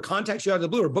the blue or contacts you out of the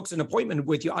blue or books an appointment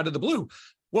with you out of the blue.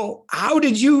 Well, how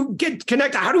did you get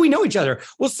connected? How do we know each other?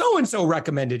 Well, so-and-so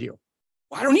recommended you.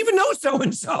 Well, I don't even know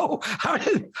so-and-so. How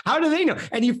do they know?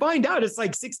 And you find out it's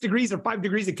like 6 degrees or 5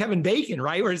 degrees of Kevin Bacon,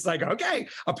 right? Where it's like, okay,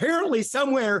 apparently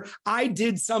somewhere I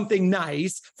did something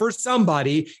nice for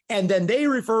somebody, and then they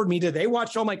referred me they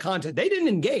watched all my content. They didn't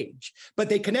engage, but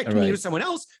they connected me with someone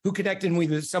else who connected me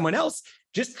with someone else.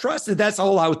 Just trust that that's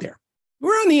all out there. We're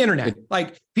on the internet.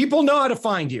 Like people know how to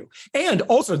find you. And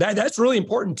also that's really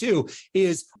important too,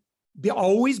 is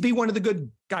always be one of the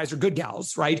good guys or good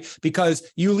gals, right? Because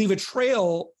you leave a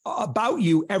trail about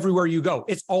you everywhere you go.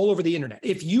 It's all over the internet.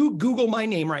 If you Google my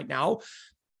name right now,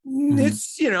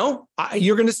 it's,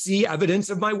 you're going to see evidence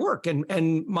of my work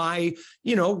and my,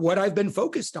 what I've been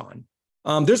focused on.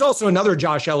 There's also another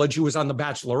Josh Elledge who was on The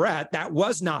Bachelorette. That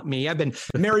was not me. I've been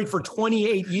married for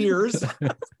 28 years.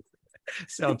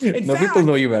 So people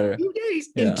know you better.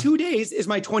 In 2 days is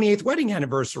my 28th wedding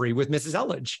anniversary with Mrs.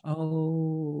 Elledge.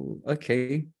 Oh,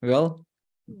 okay. Well,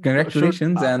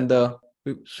 congratulations.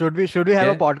 Should we have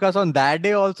a podcast on that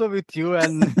day also with you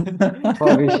and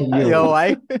your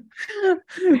wife?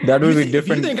 That would be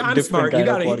different. If you think I'm smart, you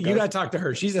gotta talk to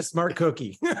her. She's a smart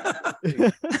cookie.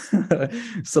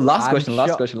 So last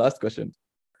question.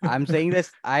 I'm saying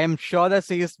this. I am sure that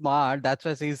she is smart. That's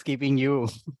why she's keeping you.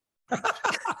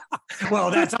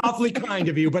 Well, that's awfully kind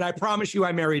of you, but I promise you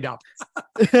I married up.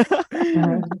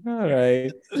 All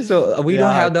right. So we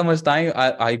don't have that much time.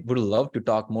 I would love to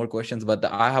talk more questions, but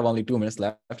I have only 2 minutes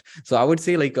left. So I would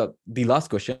say like the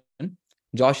last question,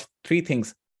 Josh, 3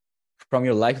 things from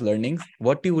your life learnings.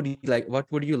 What would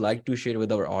you like to share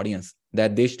with our audience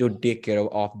that they should take care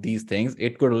of these things?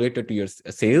 It could relate to your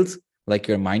sales, like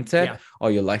your mindset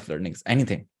or your life learnings,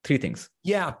 anything. 3 things.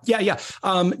 Yeah.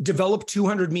 Develop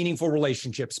 200 meaningful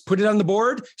relationships. Put it on the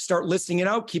board, start listing it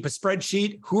out, keep a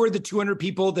spreadsheet. Who are the 200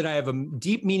 people that I have a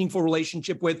deep, meaningful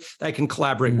relationship with that I can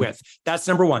collaborate with? That's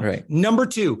number 1. Right. Number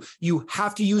 2, you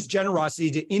have to use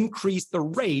generosity to increase the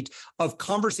rate of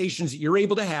conversations that you're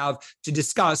able to have to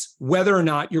discuss whether or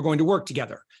not you're going to work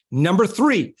together. Number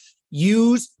 3,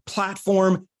 use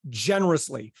platform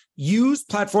generously. Use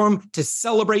platform to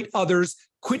celebrate others.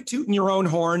 Quit tooting your own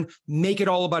horn, make it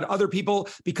all about other people,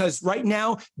 because right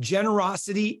now,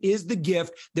 generosity is the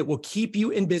gift that will keep you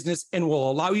in business and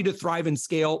will allow you to thrive and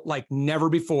scale like never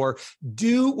before.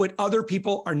 Do what other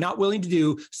people are not willing to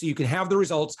do so you can have the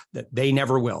results that they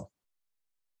never will.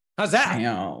 How's that?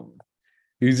 Damn.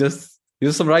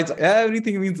 You summarize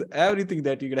everything, means everything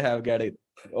that you're going to have, get it.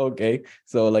 Okay.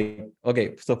 So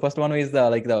so first one is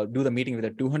do the meeting with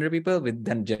the 200 people with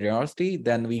then generosity.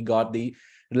 Then we got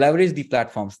leverage the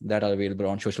platforms that are available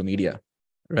on social media,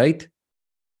 right?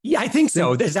 Yeah, I think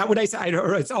so. Is that what I said?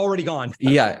 Or it's already gone.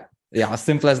 Yeah.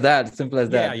 Simple as that.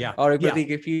 Yeah. Or Pratik,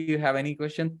 if you have any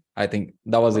question, I think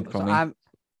that was it from me.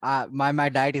 My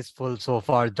diet is full so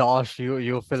far. Josh,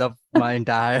 you fill up my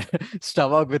entire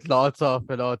stomach with lots of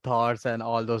thoughts and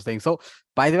all those things. So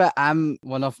by the way, I'm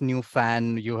one of new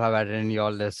fan you have added in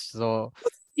your list. So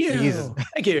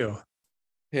thank you.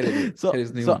 So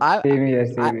Same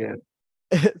here.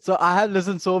 So I have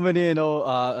listened so many,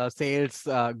 sales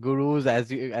gurus,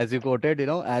 as you quoted,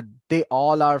 and they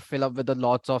all are filled up with a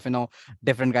lots of,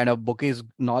 different kind of bookies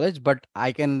knowledge. But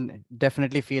I can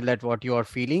definitely feel that what you are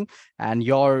feeling, and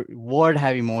your word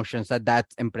have emotions.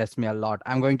 That's impressed me a lot.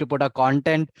 I'm going to put a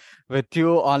content with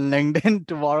you on LinkedIn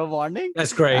tomorrow morning,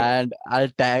 That's great. and I'll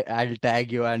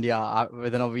tag you. And yeah,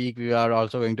 within a week we are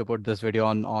also going to put this video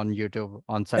on YouTube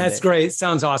on Sunday. That's great.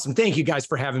 Sounds awesome. Thank you guys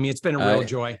for having me. It's been a real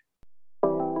joy.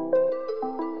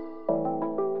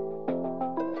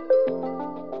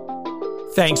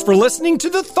 Thanks for listening to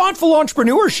the Thoughtful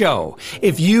Entrepreneur Show.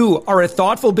 If you are a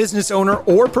thoughtful business owner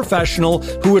or professional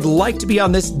who would like to be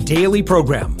on this daily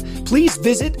program, please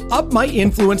visit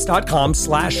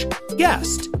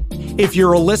upmyinfluence.com/guest. If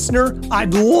you're a listener,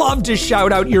 I'd love to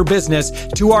shout out your business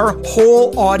to our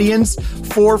whole audience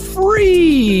for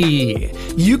free.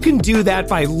 You can do that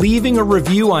by leaving a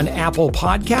review on Apple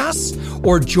Podcasts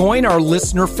or join our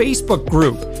listener Facebook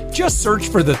group. Just search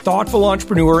for The Thoughtful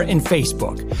Entrepreneur in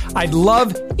Facebook. I'd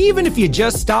love even if you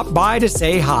just stop by to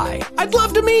say hi. I'd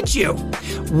love to meet you.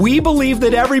 We believe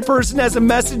that every person has a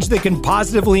message that can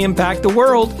positively impact the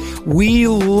world. We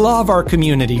love our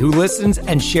community who listens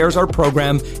and shares our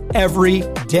program every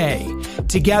day.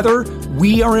 Together,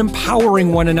 we are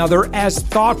empowering one another as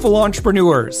thoughtful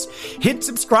entrepreneurs. Hit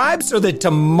subscribe so that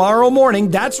tomorrow morning,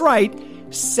 that's right,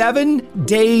 7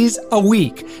 days a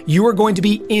week, you are going to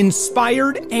be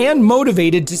inspired and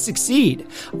motivated to succeed.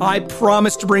 I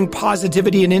promise to bring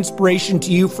positivity and inspiration to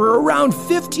you for around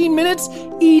 15 minutes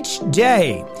each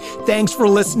day. Thanks for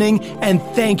listening, and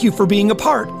thank you for being a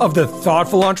part of the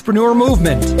Thoughtful Entrepreneur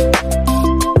Movement.